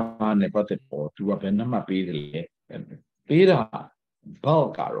war never to a Benama Pidle and Pira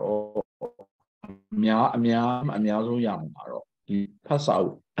Balcaro. Miazo Yamaro, he pass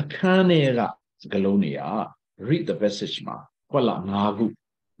out a canera, Galonia, read the passage ma, Quala Nagu,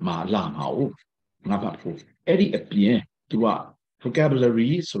 Ma Lamao, Napafu, Eddie Apien, to a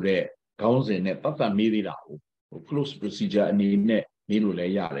vocabulary so that goes in a papa mirida, close procedure and in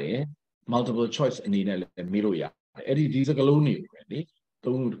Milule Yare, multiple choice and in a Miloya. Eddie these are Galonia, ready?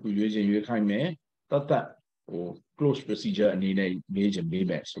 Don't use your kind that or close procedure and in a major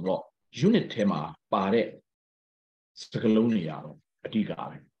maybe so. Unit tema pare Sakalonia,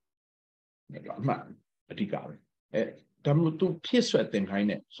 Atigare. Atigare. Tamutu piece at them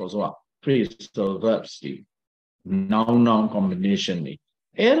kind so phrasal verbs, noun combination.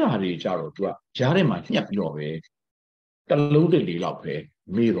 Era Jaro to a Jarema Yap Yove, the loaded lape,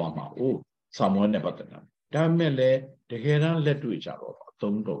 Mirama, oh, someone never done. Damele, the Heran led to each other,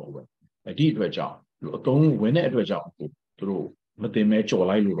 don't go away. A deed wedge out, don't win it wedge out through. But they may show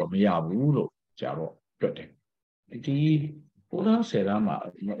like Miyabulo, Jaro, Pretty. The Pura Serama,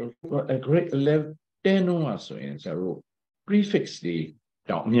 a great level, 10 or so in Zaro. Prefix the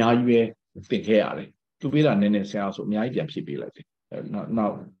Miyawe, think here, to be done in a sales of Miyabi be like it.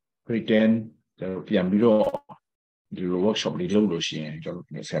 Now, pretend the Piamiro, the workshop, the Lodoshin,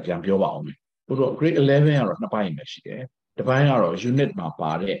 Sapiam Piovalme. But great 11 hours, not buying machine. The buying hour, unit my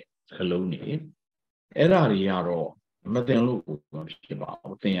party, Colony. Erariaro. Nothing look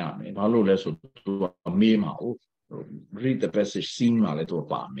about thing. Palo less to a mema. Read the passage seen my little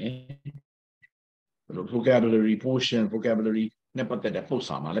palme. Vocabulary portion, vocabulary, never that a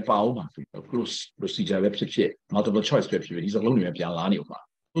posama, le pauma, close procedure website, multiple choice website is only a pialani.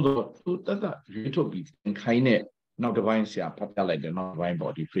 That you took it and kind not the vine sia, papella, the non vine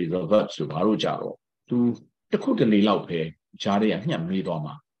body, phrasal verbs to Barujaro, to the cookly laupe, Chari and him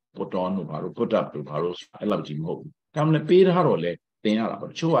midoma, put on, put up to Baros, I love him home. Come the Peter Harole, they are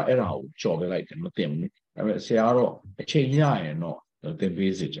about Chua era, jog like them. I will say, a chain no, the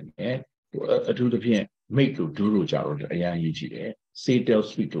visit, eh? To the pian, make to Duru Jaro, a young UG, say tell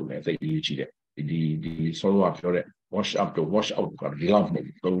sweet to let the UG, the solo up your wash up to wash out, the love,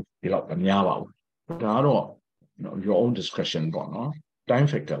 go, the love, and yawa. Your own discretion, no? Time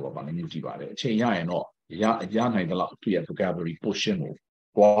factor of an immunity by it, chain no, yan the lot to your vocabulary portion of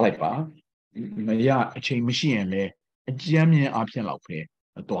qualify. A chain machine. A Jamie option of pay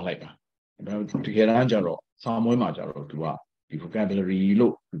a dollar. To get Angelo, some way Majaro to a vocabulary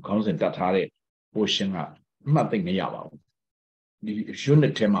look, constant that portion up, nothing me about. The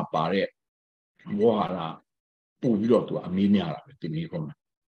unit tema pare, Wahara, who you to a miniara to me home.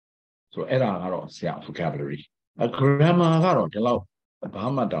 So, era self vocabulary. A grammar haro, the law, a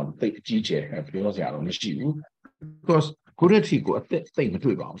Bahamadam, take teacher, a philosopher on the shoe. Because could he go a thing to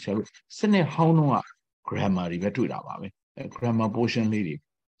about shall send a how no grammar river to a grammar portion lady.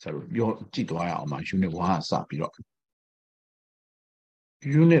 So your Titoya my unit 1 sub.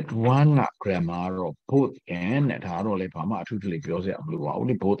 Unit 1 grammar or put and at Harole Pama to the Piosa Blue,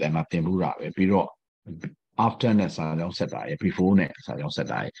 only put and nothing Bura, a period. After next, I don't set I before next, I don't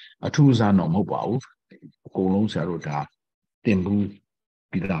set I a 2 no mobile, Colon Saruta, Timbu,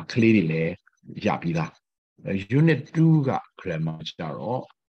 Pida, clearly, Yapida. Unit 2 grammar jaro.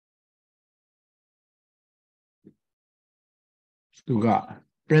 သူက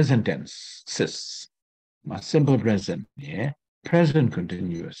present tense sis simple present yeah present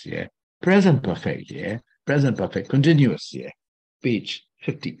continuous yeah present perfect yeah present perfect continuous yeah page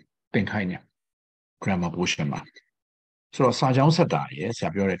 50သင်ခိုင်းနေ grammar portion မှာဆိုတော့စာကြောင်းဆက်တာရယ်ဆရာ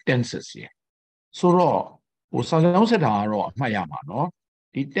ပြောတဲ့ tenses ရယ်ဆိုတော့ဟိုစာကြောင်းဆက်တာကတော့အမှတ်ရမှာเนาะ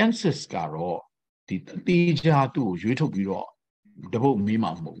ဒီ tenses ကတော့ဒီတေချာသူ့ကိုရွေးထုတ်ပြီးတော့တပုတ်မေး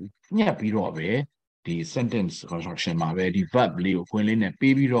မှာမဟုတ်ဘူးညှက်ပြီးတော့ပဲဒီ sentence construction မှာပဲဒီ verb လေးကိုခွင်းလေးနဲ့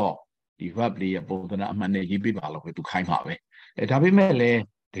ပေးပြီးတော့ဒီ verb လေးရဲ့ပုံသဏ္ဍာန်အမှန်နဲ့ရေးပေးပါလို့ပဲသူခိုင်းမှာပဲဒါပေမဲ့လည်း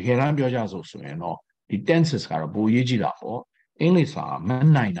တကယ်တမ်းပြောကြဆိုရင်တော့ဒီ tenses ကတော့ပိုရေးကြည့်တာပေါ့အင်္ဂလိပ်စာမ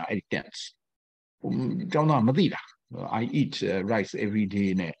နိုင်တာအဲ့ဒီ tense ကျောင်းသားမသိတာ I eat rice every day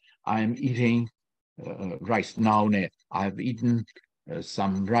နဲ့ I am eating rice now နဲ့ I have eaten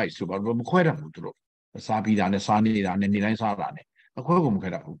some rice ဆိုတော့မခွဲတတ်ဘူးသူတို့စားပြီးတာနဲ့စားနေတာနဲ့နေတိုင်းစားတာနဲ့အခွဲကိုမခွဲ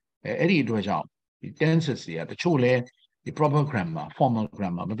တတ်ဘူးအဲ့ဒီအတွက်ကြောင့်ဒီ tenses တွေကတချို့လဲဒီ proper grammar formal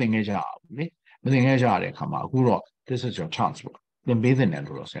grammar မသင်ခဲ့ကြဘူးလေမသင်ခဲ့ကြရတဲ့အခါမှာအခုတော့ this is your chance ပေါ့သင်ပေးတဲ့တယ်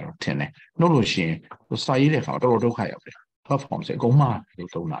လို့ဆရာတို့ထင်တယ်နှုတ်လို့ရှိရင်စာရေးတဲ့အခါတော်တော်ဒုက္ခရောက်တယ် platform စအကုန်မှ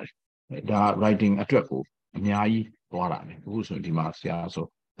လို့သုံးတာဒါ writing အတွက်ကိုအများကြီးသွားတာလေအခုဆိုဒီမှာဆရာဆို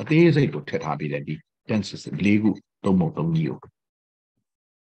အသေးစိတ်ကိုထည့်ထားပြီးတဲ့ဒီ tenses ၄ခုသုံးပုံသုံးနည်းကို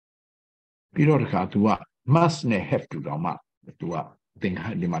ပြီးတော့တခါ तू က must နဲ့ have to တောင်မှ तू ကသင်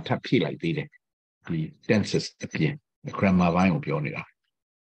ဒီမှာထပ်ဖြည့်လိုက်သေးတယ်ဒီ tenses အပြင် grammar ဘိုင်းကိုပြောနေတာ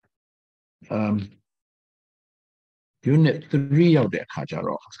unit 3ရောက်တဲ့အခါကျ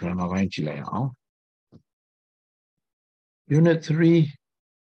တော့ grammar ဘိုင်းကြည့်လိုက်အောင် unit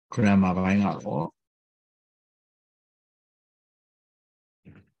 3 grammar ဘိုင်းကတော့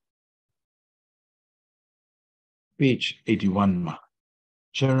page 81မှာ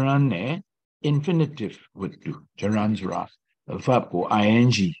gerund နဲ့ infinitive with do gerund ဆိုတာ verb ကို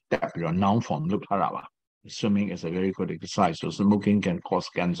ing တက်ပြီးတော့ noun form လုပ်ထားတာပါ swimming is a very good exercise so smoking can cause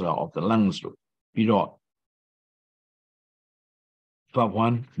cancer of the lungs လို့ပြီးတော့ verb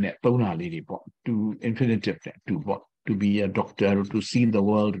 1နဲ့သုံးတာလေးတွေပေါ့ to infinitive နဲ့ to ပေါ့ to be a doctor to see the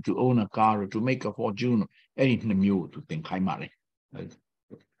world to own a car to make a fortune အဲ့ဒီနှစ်မျိုးသူသင်ခိုင်းပါလေ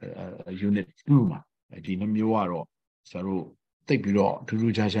unit 2မှာဒီနှစ်မျိုးကတော့ဆရာတို့သိပြီးတော့ထူး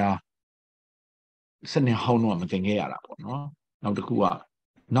ထူးခြားခြားစနစ်ဟောင်းတော့မသင်ခဲ့ရတာပေါ့နော်နောက်တစ်ခုက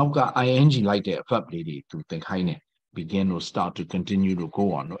နောက်က ing လိုက်တဲ့ verb လေးတွေသူသင်ခိုင်းတယ် begin to start to continue to go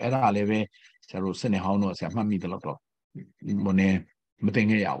on အဲ့ဒါလည်းပဲဆရာတို့စနစ်ဟောင်းတော့ဆရာမှတ်မိတယ်လို့တော့မနေ့မသင်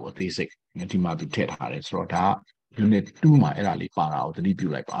ခဲ့ရဘူးအသေးစိတ်ဒီမှာသူထည့်ထားတယ်ဆိုတော့ဒါ unit 2မှာအဲ့ဒါလေးပါတာကိုသတိပြု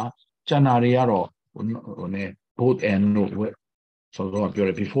လိုက်ပါကျန်တာတွေကတော့ဟိုနဲ့ both and တို့ဆိုတော့ပြောတ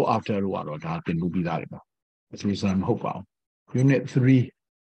ယ် before after တို့ကတော့ဒါသင်မှုပြီးသားတယ်ပေါ့အထူးစမ်းမဟုတ်ပါဘူး unit 3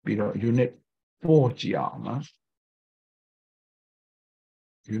ပြီးတော့ unit 4ကြည့်အောင်နော်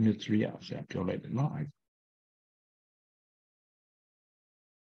unit 3อ่ะဆရာပြောလိုက်တယ်နော်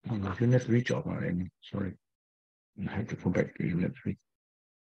unit 3ကြောက်ပါတယ် sorry I have to go back to unit 3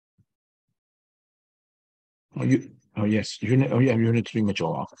 oh yes unit 3မကြော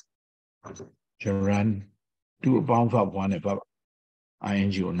က်အောင် gerund do about verb 1နဲ့ verb ing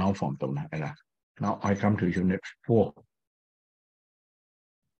ကို noun form သုံးတာအဲ့ဒါ now I come to unit 4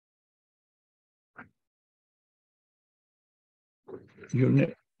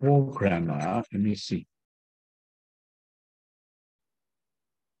 unit 4 grammar let me see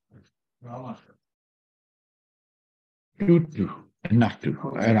do enough to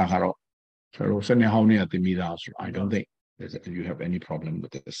အဲ့ဒါကတော့ဆိုတော့စနေဟောင်းနေသင်မိသားဆို I don't think you have any problem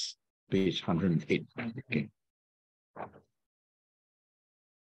with this page 108 okay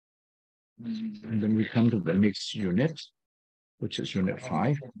and then we come to the next unit which is unit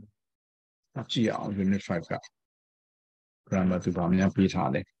 5 ကြည့်အောင် unit 5က grammar သူဘာများပေးထား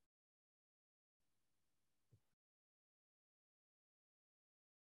လဲ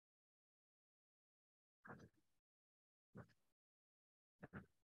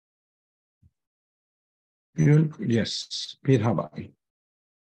yes ပေးထားပါပြီ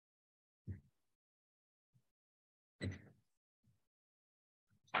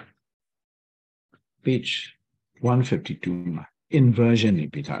page 152မှာ inversion နေ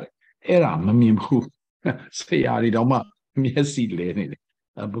ပေးထားတယ်အဲ့ဒါမမြင်ဘူးဆရာတွေတောင်မှမျက်စိလဲနေတယ်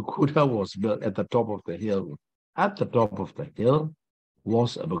Pagoda was built at the top of the hill at the top of the hill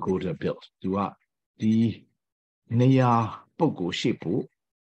was a pagoda built သူကဒီနေရာပုတ်ကိုရှေ့ဖို့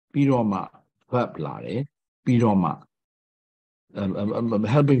ပြီးတော့မှ verb လာတယ်ပြီးတော့မှ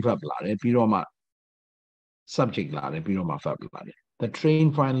helping verb လာတယ်ပြီးတော့မှ subject လာတယ်ပြီးတော့မှ verb လာတယ် the train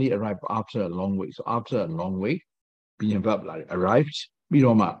finally arrived after a long wait so after a long wait ပြီးရင် verb လာတယ် arrived ပြီး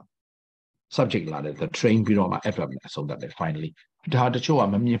တော့မှ subject လာတယ် the train ပြီးတော့မှ verb နဲ့အဆုံးသတ်တယ် finally ဒါတချို့က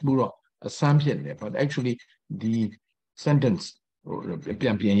မမြင်ဘူးတော့အစမ်းဖြစ်နေတယ် but actually the sentence ပြ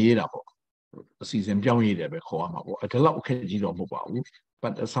န်ပြင်ရေးတာပေါ့အစီအစဉ်ပြောင်းရေးတယ်ပဲခေါ်ရမှာပေါ့ဒါလောက်အခက်ကြီးတော့မဟုတ်ပါဘူး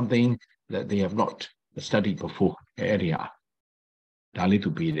but something that they have not studied before အဲ့ဒီဟာဒါလေးသူ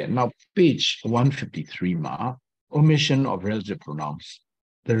ပြီးတယ် now page 153 မှာ omission of relative pronouns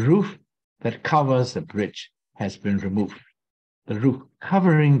the roof that covers the bridge has been removed the roof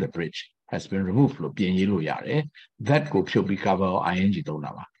covering the bridge has been removed လို့ပြင်ရေးလို့ရတယ် that ကိုဖြုတ်ပြီး cover ing သုံး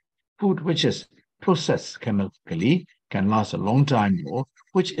တာပါ food which is processed chemically can last a long time more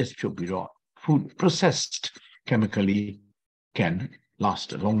which is ဖြုတ်ပြီးတော့ food processed chemically can last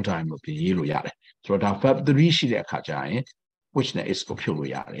a long time လို့ပြင်ရေးလို့ရတယ်ဆိုတော့ဒါ verb 3ရှိတဲ့အခါကျရင် which နဲ့ is ကိုဖြုတ်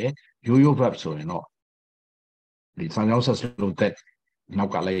လို့ရတယ်ရိုးရိုး verb ဆိုရင်တော့ဒီဆောင်ရောက်ဆက်လို့ that နော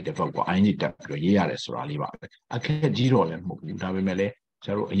က်ကလိုက်တဲ့ verb ကို ing တက်ပြီးတော့ရေးရတယ်ဆိုတာလေးပါပဲအခက်ကြီးတော့လည်းမဟုတ်ဘူးဒါပေမဲ့လည်းကျ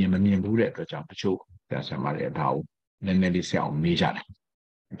တို့အရင်မမြင်ဘူးတဲ့အတွက်ကြောင့်တချို့ဆရာမတွေဒါကိုနည်းနည်းလေးဆက်အောင်မေးကြတယ်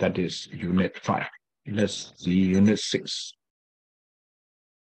that is unit 5 let's see unit 6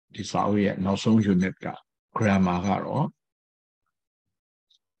ဒီစာအုပ်ရဲ့နောက်ဆုံး unit က grammar ကတော့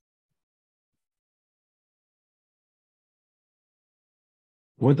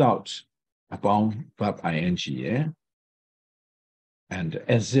without အပေါင်း verb ing ရဲ့ and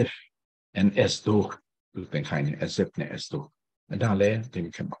as if and as though လို့သင်ခိုင်းတယ် as if နဲ့ as though ဒါလည်းသင်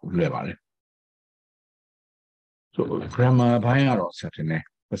ခဲ့ပါလွယ်ပါတယ် so grammar ဘိုင်းကတော့ဆက်တယ်နဲ့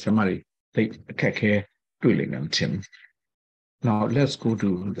ဆရာမတွေသိအခက်ခဲတွေ့လိမ့်မယ်ထင် now let's go to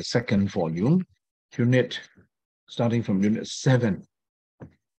the second volume unit starting from unit 7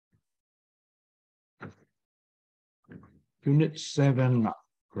 unit 7 က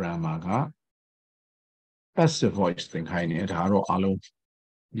grammar က passive voice သင်ခိုင်းတယ်ဒါတော့အားလုံး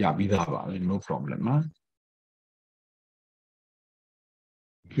ရပြီးသားပါပဲ no problem ပါ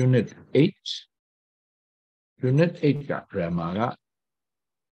unit 8 unit 8 က grammar က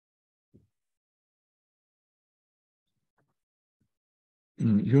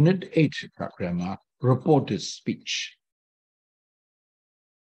unit 8 က grammar reported speech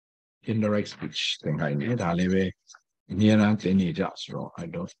indirect speech သင်ခိုင်းတယ်ဒါလည်းပဲအများအားသင်နေကြဆိုတော့ I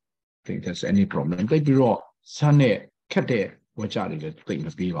don't think there's any problem တိတ်ပြီးတော့ဆန်းနဲ့ခက်တဲ့ဝါကြတွေလည်းသိမ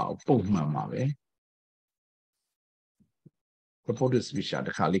ပေးပါဘူးပုံမှန်ပါပဲ reported speech တ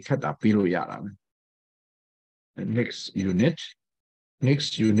ခါလေးခက်တာပြီးလို့ရတာပဲ next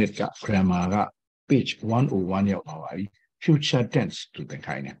unit က grammar က page 101ရောက်ပါပြီ future tense သူသင်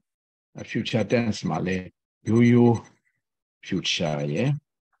ခိုင်းတယ် future tense မှာလည်းရိုးရိုး future ရဲ့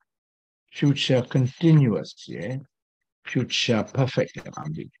future continuous ရဲ့ future perfect ရဲ့အ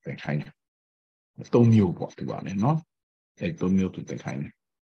မျိုးသင်ခိုင်းတယ်သုံးမျိုးပေါ့ဒီပါလေနော်အဲသုံးမျိုးသူသင်ခိုင်းတယ်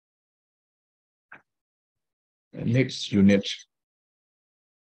next unit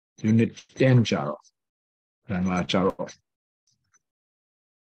 10ကြတော့ grammar ကြတော့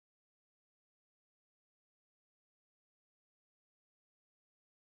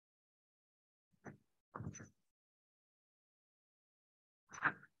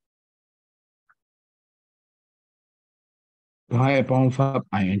ဘာအပေါင်း verb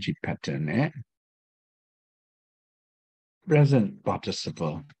ing pattern နဲ့ present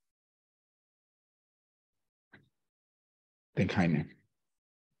participle သင်ခိုင်းတယ်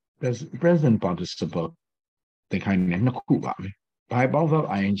present participle သင်ခိုင်းတယ်နှစ်ခုပါပဲဘာအပေါင်း verb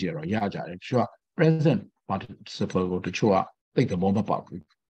ing တော့ရကြတယ်တချို့က present participle ကိုတချို့ကသိတဲ့ဘောမပေါက်ဘူး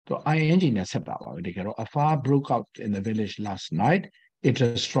ဆို ing နဲ့ဆက်တာပါပဲတကယ်တော့ a fire broke out in the village last night it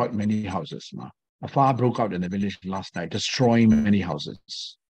destroyed many houses A fire broke out in the village last night, destroying many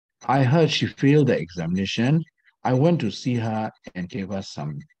houses. I heard she failed the examination. I went to see her and gave her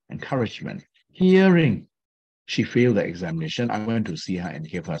some encouragement. Hearing she failed the examination, I went to see her and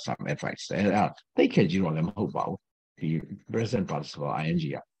gave her some advice. Take care, Jiro, the present participle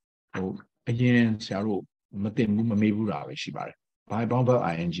ing. So, again, Saro, nothing Mabura, she bar. By bomber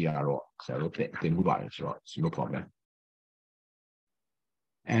ing, Saro, no problem.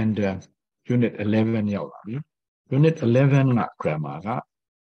 And unit 11 ရောက်ပါပြီ unit 11 က grammar က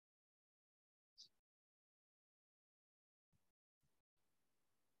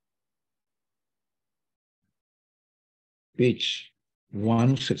page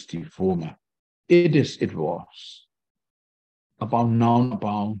 164 မှာ it is it was about noun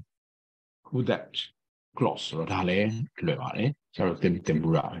about who that clause ဆိုတော့ဒါလည်းလွယ်ပါတယ်ဆရာတို့သင်ပူ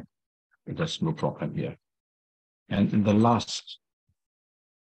တာပဲ there's no problem here and in the last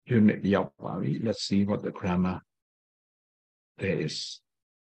unit let's see what the grammar there is.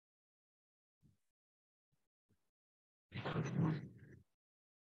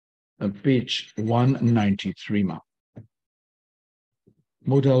 Page 193 ma.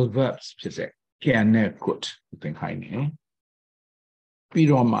 Modal verbs ဖြစ်တဲ့ can နဲ့ could သင်ခိုင်းတယ်ပြီး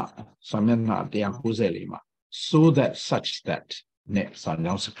တော့မှစာမျက်နှာ194မှာ so that such that next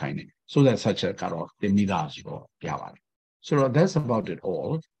announced kind. So that's such a caro, the Midas or Yavan. So that's about it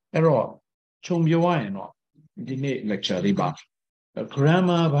all. Error, Chumbiwa and all. The lecture about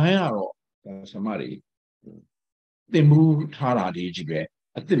grammar by somebody. They moved Haradi Jibe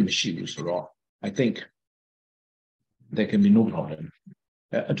at the machines raw. I think there can be no problem.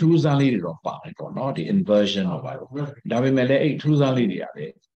 A two lady of Barney or not the inversion of Davimele, two lady.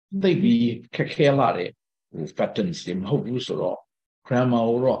 They be Kakelare, who fattens him, who raw. Grammar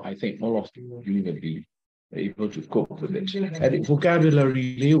or I think all of you will be able to cope with it. And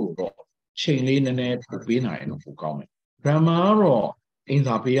vocabulary liu raw, chain lane and it would be nine of comment. Grammar or in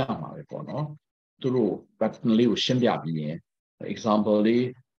the Piama, no? Through but liu Shimbia be example,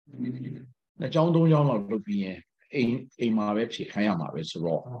 the John Dong Yang would be a Mavechi Hayama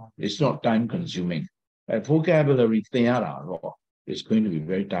raw. It's not time consuming. Vocabulary theara raw is going to be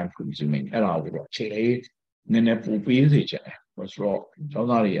very time consuming. And I'll be Chile, Nenepu busy. What's wrong?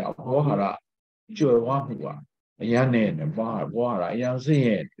 Sonaria, Wahara, Joa, Yane, and Wahara,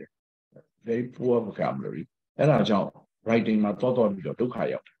 Yanzi, very poor vocabulary. And I job writing my thought on your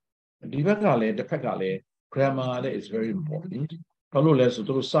Dukaya. The Vagale, the Pagale, grammar is very important. Palules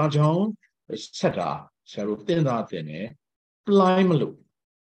to Sajon, Seta, Sarutina, Tene, Blimalu.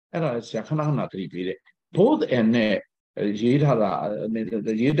 And I say, Kanana repeat it. Both and Yida,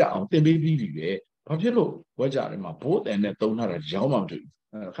 the Yida on the baby. Papilo, Wajarima, both and the donor at Jama to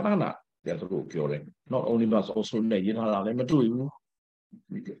Kanana, that's a good not only but also the Yina Lematu.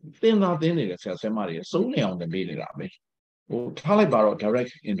 Then not in it, says Maria, solely on the Bailey Rabbit. Oh, Talibaro,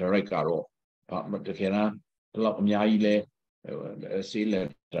 direct, indirect arrow, but the Kena, the Lapmiaile, Sile,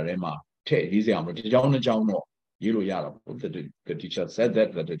 Tarema, Te, easy on the Jauno, Yulu Yara. The teacher said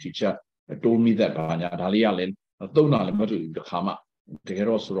that the teacher told me that Banya Dalialin, Dona Lematu, the Hama, the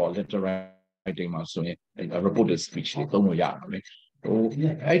Gerosro, literary. Writing my son, a reported speech, they don't know. Oh,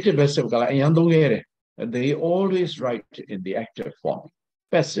 active passive, they always write in the active form.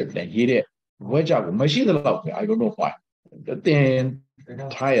 Passive, then here, wedge up, machine love, I don't know why. Then,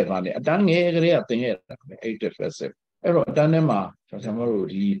 tired on it, done area thing, active passive. Error, Danema,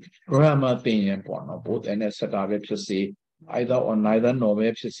 the grammar thing, and both and etc. to see either or neither nor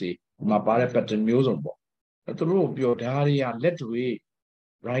web to see my body pattern musical. But the rule of your diary are led way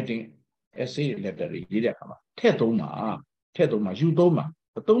writing. Essay letter, Tetoma, Udoma,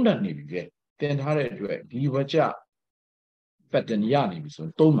 but don't let me get. Then hurry, Divaja, Pattern Yani, so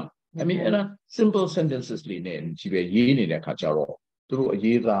Toma. I mean, simple sentences in Chibe Yini de Cacharo, through a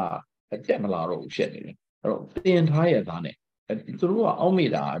Yida, a Demalaro shedding. The entire Dane. Through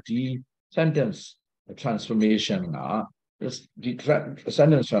Omida, the sentence transformation, the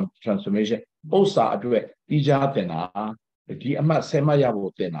sentence transformation, Osa Adwe, Dijatena, the Ama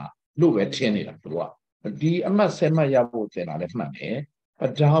Semayabotena. Look at Tianita. The Amasema Yabotena left money,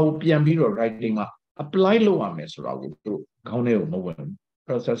 but how Piambiro writing apply lower mesra to Kauneo Noven,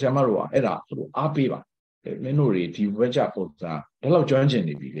 Process Yamarua, Era, through Apiva, minority, wedge up of the hello joint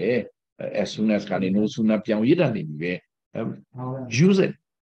as soon as Canino sooner Piamida, use it,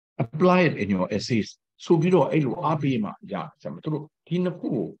 apply it in your essays. So Viro Elu Apima, ya, some true,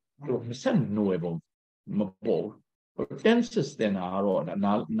 Tinapu, to send knowable, Mabo. Tenses then are on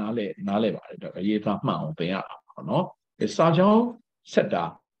Nale, a Yeta Mount, they are, no? The Sajo set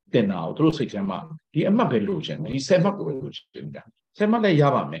up, then now through 6 months. The Amabelusion, the Semabelusion, Semale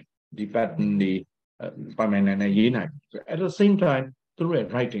Yavame, the pattern, the Paman and Yena. At the same time, through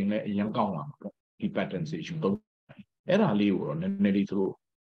writing a young Gawa, the patterns issue. Era Leo and nearly through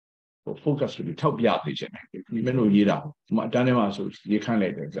focus to be top yard. Menu Yida, Danema, so you can't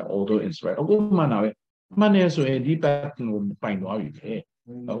let it, although inspired. Oh, man, money so a deep pattern will find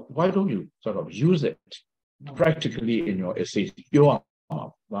why don't you sort of use it practically in your essay? You are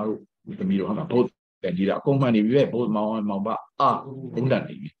the middle both and you are company, both Mama and Mamba are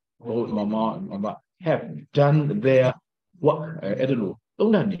both Mama and Mamba have done their work. I don't know,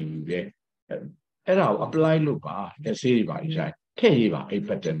 don't apply loop essay by Jack, Kava, a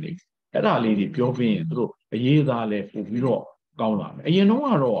pattern. At our lady, pure being through a year left with you gone. And you know,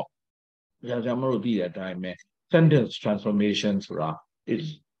 our all. That time, sentence transformations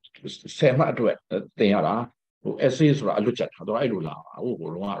is sema to it. They are essays or Aluchat, Adorila,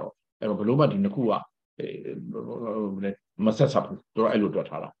 Oro, Erobaluma in the Kua, Masasap,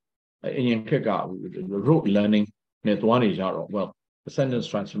 Dorelutara. In Kega, rote learning, net one is well, the sentence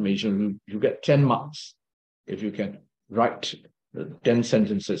transformation, you get 10 marks if you can write 10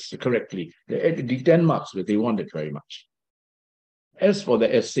 sentences correctly. The 10 marks, but they want it very much. As for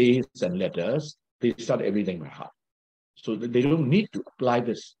the essays and letters, they start everything by heart. So they don't need to apply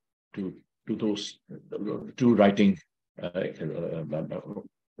this to those to writing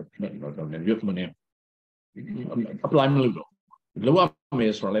apply မလုပ်တော့လောရမ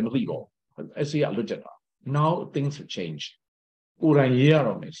ယ်ဆိုတော့လည်းမသိတော့အစီအလွတ်ချက်တာ now things have changed ကိုယ်တိုင်ရေးရ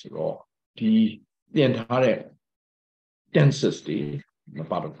တော့မယ်ဆိုတော့ဒီပြင်ထားတဲ့ tenses တွေမ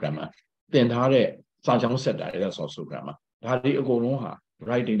ပါတော့ grammar ပြင်ထားတဲ့စာကြောင်းဆက်တာတွေဆို grammar ဒါတွေအကုန်လုံးဟာ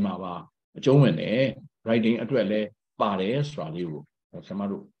writing မှာပါအကျုံးဝင်တယ် writing အတွက်လည်းပါတယ်ဆိုတာလေးကိုကျွန်မ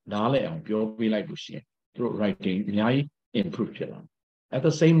တို့နားလည်အောင်ပြောပေးလိုက်လို့ရှိရင်သူတို့ writing အများကြီး improve ဖြစ်လာ at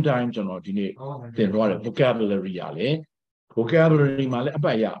the same time ကျွန်တော်ဒီနေ့သင်တော့ vocabulary ရလေ vocabulary မှာလည်းအပ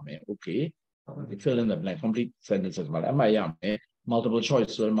တ်ရမယ် okay fill in the blank complete sentences မှာလည်းအမှတ်ရမယ် multiple choice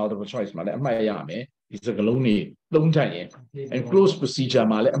ဆိုရင် multiple choice မှာလည်းအမှတ်ရမယ်ဒီစကားလုံးတွေသုံးထပ်ရင် and close procedure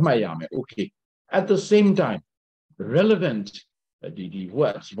မှာလည်းအမှတ်ရမယ် okay at the same time relevant the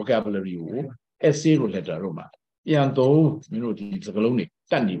words vocabulary ကို essay ကို letter တို့မှာပြန်သုံးမင်းတို့ဒီစကားလုံးတွေ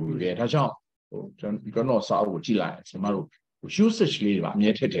တတ်နေဘူးလေဒါကြောင့်ကျွန်တော်စာအုပ်ကိုကြည့်လိုက်ကျွန်တော်တို့ usage လေးတွေပါအ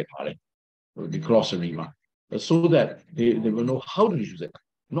မြဲထည့်ထားတယ်ဒီ glossary မှာ so that they will know how to use it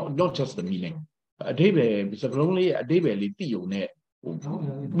not just the meaning အဓိပ္ပာယ်စကားလုံးလေးရဲ့အဓိပ္ပာယ်လေးသိုံနဲ့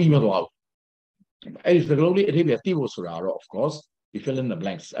ပြီးမသွားဘူးအဲ့ဒီစကားလုံးလေးအဓိပ္ပာယ်သိဖို့ဆိုတာတော့ of course we fill in the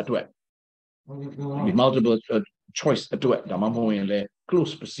blanks အတွက် multiple choice အတွက်ဒါမှမဟုတ်ရင်လည်း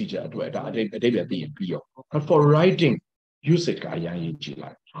close procedure အတွက်ဒါအဓိပ္ပာယ်သိရင်ပြီးရော but for writing usage ကအရင်ရေးကြည့်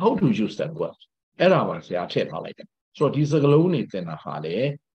လိုက် how to use that word အဲ့ဒါပါဆရာထည့်ထားလိုက်တယ်ဆိုတော့ဒီစကားလုံးတွေသင်တာဟာလေ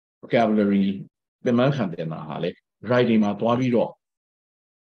vocabulary ပြန်မှန်းခံသင်တာဟာလေ writing မှာသွားပြီးတော့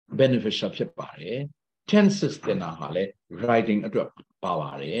beneficial ဖြစ်ပါတယ် tenses သင်တာဟာလေ writing အတွက်ပါ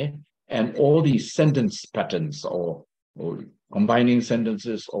ပါတယ် and all these sentence patterns or combining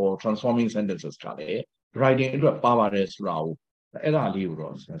sentences or transforming sentences ကလေ writing အတွက်ပါပါတယ်ဆိုတာကိုအဲ့ဒါလေးကို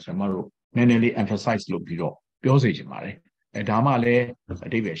တော့ကျွန်တော်တို့နည်းနည်းလေး emphasize လုပ်ပြီးတော့ပြောစေချင်ပါတယ်အဲဒါမှလည်းအ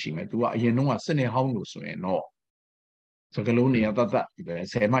ဓိပ္ပာယ်ရှိမယ်သူကအရင်တုန်းကစနစ်ဟောင်းလို့ဆိုရင်တော့စကားလုံးတွေကတတ်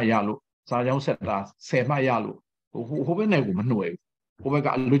10မှတ်ရလို့စာကြောင်းဆက်တာ10မှတ်ရလို့ဟိုဘက်နဲ့ကိုမနှွယ်ဘူးဟိုဘက်က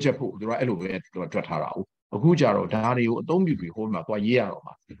အလွတ်ချက်ဖို့သူကအဲ့လိုပဲသူကတွက်ထားတာဟုတ်အခုကြတော့ဒါတွေကိုအသုံးပြုပြီးဟိုမှာသွားရေးရတော့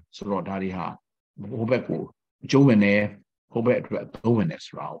မှာဆိုတော့ဒါတွေဟာဟိုဘက်ကိုအကျုံးဝင်တယ်ဟိုဘက်အတွက်အသုံးဝင်တယ်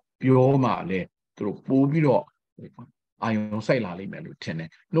ဆိုတာကိုပြောမှလည်းသူတို့ပို့ပြီးတော့အာယုံစိုက်လာလိမ့်မယ်လို့ထင်တယ်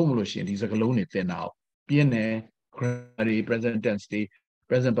နှုတ်မလို့ရှိရင်ဒီစကားလုံးတွေသင်တာပြင်းတယ် grammar present tense တွေ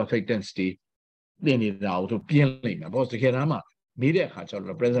present perfect tense တွေသင်နေတာကိုသူပြင်းလိမ့်မယ်ဘောတကယ်တမ်းမှာနေတဲ့အခါကျ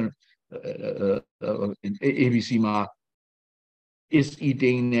တော့ present ABC မှာ is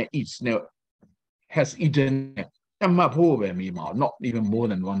eating နဲ့ eats နဲ့ has eaten တမတ်ဖို့ပဲမိမှာ not even more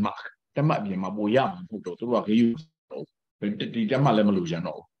than 1 mark တမတ်ပြင်မှာပိုရမှာဖို့တော့သူတို့ကခရီးဒီတမတ်လည်းမလို့ရ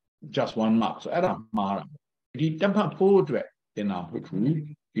တော့ just 1 mark ဆိုအဲ့ဒါမှားတာဒီတမတ်ဖို့အတွက်သင်တာဖို့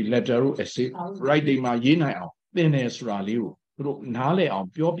ဒီ letter တို့ essay writing မှာရေးနိုင်အောင်သင်တယ်ဆိုတာလေးကိုသူတို့နားလည်အောင်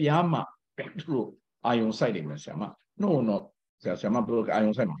ပြောပြမှသူတို့အာယုံစိုက်နေမယ်ဆရာမ no ဆရာမပြောအာ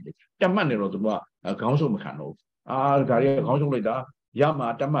ယုံစိုက်မှာတမတ်နေတော့သူကခေါင်းဆုံးမခံတော့ဒါရီခေါင်းဆုံးလိုက်တာရမှာ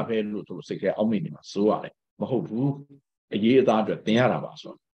တမတ်ပဲလို့သူစိတ်ထဲအောက်မိနေမှာစိုးရတယ်မဟုတ်ဘူးအရေးအသားအတွက်သင်ရတာပါ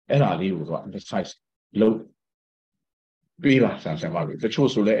ဆိုတော့အဲ့ဒါလေးကိုသူက emphasize လုပ်ပေးပါဆရာမတို့တချို့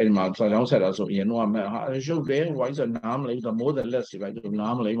ဆိုလဲအဲ့ဒီမှာစာကြောင်းဆက်တာဆိုရင်တော့ဟာရုပ်တယ် why ဆိုနားမလဲ the more the less ပဲသူ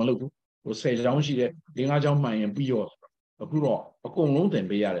နားမလဲမလုပ်ဘူးဟို10ကြောင်းရှိတဲ့5ကြောင်းမှန်ရင်ပြီးရောအခုတော့အကုန်လုံးသင်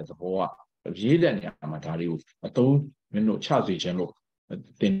ပေးရတဲ့သဘောကရေးတဲ့နေရာမှာဒါတွေကိုအသုံးမင်းတို့ချစေခြင်းလို့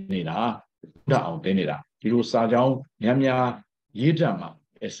သင်နေတာတတ်အောင်သင်နေတာဒီလိုစာကြောင်းများရေးတတ်မှာ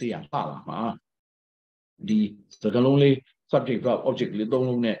essay ရပါလာမှာဒီစကားလုံးလေး subject verb object လေးသုံး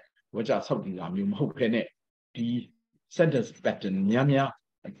လုံးနဲ့ဝါကျဆောက်တည်တာမျိုးမဟုတ်ခဲနဲ့ဒီ sentence pattern များ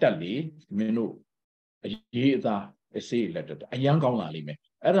တက်လေမင်းတို့အရေးအသား essay လက်တက်အရန်ကောင်းလာလိမ့်မယ်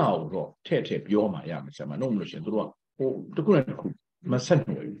အဲ့ဒါကိုတော့ထည့်ပြောမှရမယ်ဆရာမလို့မလို့ရှင်တို့ကဟိုတခုနဲ့တခုမဆက်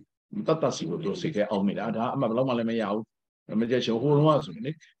နွယ်ဘူးတတ်စီကိုတို့စိတ်ထဲအောင်နေတာဒါအမှဘယ်တော့မှလည်းမရဘူးမကြက်ချင်ဟိုတော့ဆိုရင်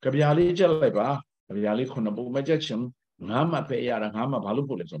လေကြပြားလေးကြက်လိုက်ပါကြပြားလေးခုနပုံမကြက်ချင်9မှပဲရတာ9မှဘာလို့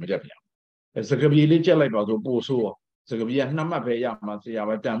ပို့လဲဆိုမကြက်ပြစကပြေးလေးကြက်လိုက်ပါဆိုပို့ဆိုးစကပြေးက2မှပဲရမှာဆရာ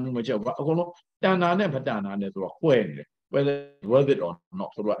ပဲတန်မှုမကြက်ဘူးအကုန်လုံးတန်တာနဲ့မတန်တာနဲ့ဆိုတော့ခွဲနေတယ် whether worth it or not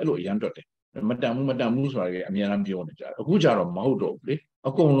ဆိုတော့အဲ့လိုအရန်တွက်တယ်မတန်မှုဆိုတာကြီးအများအားပြောနေကြတယ်အခုကျတော့မဟုတ်တော့ဘူးလေ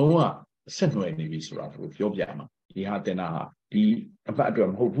အကုန်လုံးကဆက်နွယ်နေပြီဆိုတာကိုပြောပြမှာဒီဟာတင်တာဟာဒီအပတ်အတွက်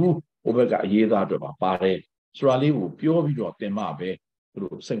မဟုတ်ဘူးဟိုဘက်ကအရေးသားအတွက်ပါပါတယ်ဆိုတာလေးကိုပြောပြီးတော့တင်မှပဲသူ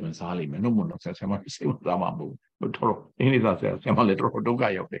တို့စိတ်ဝင်စားလိမ့်မယ်နှုတ်မလို့ဆရာမစိတ်ဝင်စားမှာမဟုတ်ဘူးတော်အင်းလေးသားဆရာမလည်းတော်ဒုက္ခ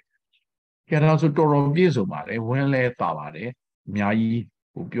ရောက်တယ်ကြတော့ဆိုတော်ပြည့်စုံပါတယ်ဝင်းလဲပါပါတယ်အများကြီး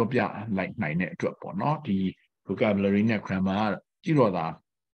ဟိုပြောပြလိုက်နိုင်တဲ့အတွက်ပေါ့နော်ဒီ vocabulary နဲ့ grammar ကြည့်တော့သာ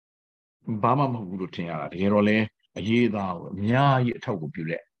ဘာမှမဟုတ်ဘူးလို့ထင်ရတာတကယ်တော့လဲအရေးသားကိုအများကြီးအထောက်အကူပြု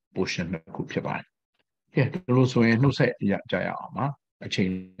တဲ့ portion တစ်ခုဖြစ်ပါတယ်ကဲဒါလို့ဆိုရင်နှုတ်ဆက်ကြရအောင်ပါအချိန်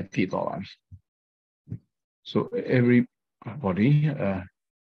ပြည့်သွားပါပြီSo body.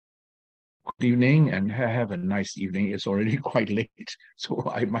 Good evening and have a nice evening. It's already quite late, so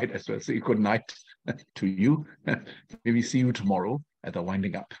I might as well say good night to you. Maybe see you tomorrow at the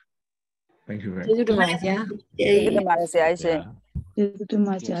winding up. Thank you very much. ကျေးဇူးတင်ပါတယ်ဆရာ ကျေးဇူးတင်ပါတယ်ဆရာရှင် ကျေးဇူးတင်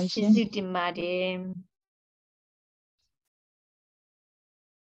ပါတယ်ဆရာရှင် Sister Madam.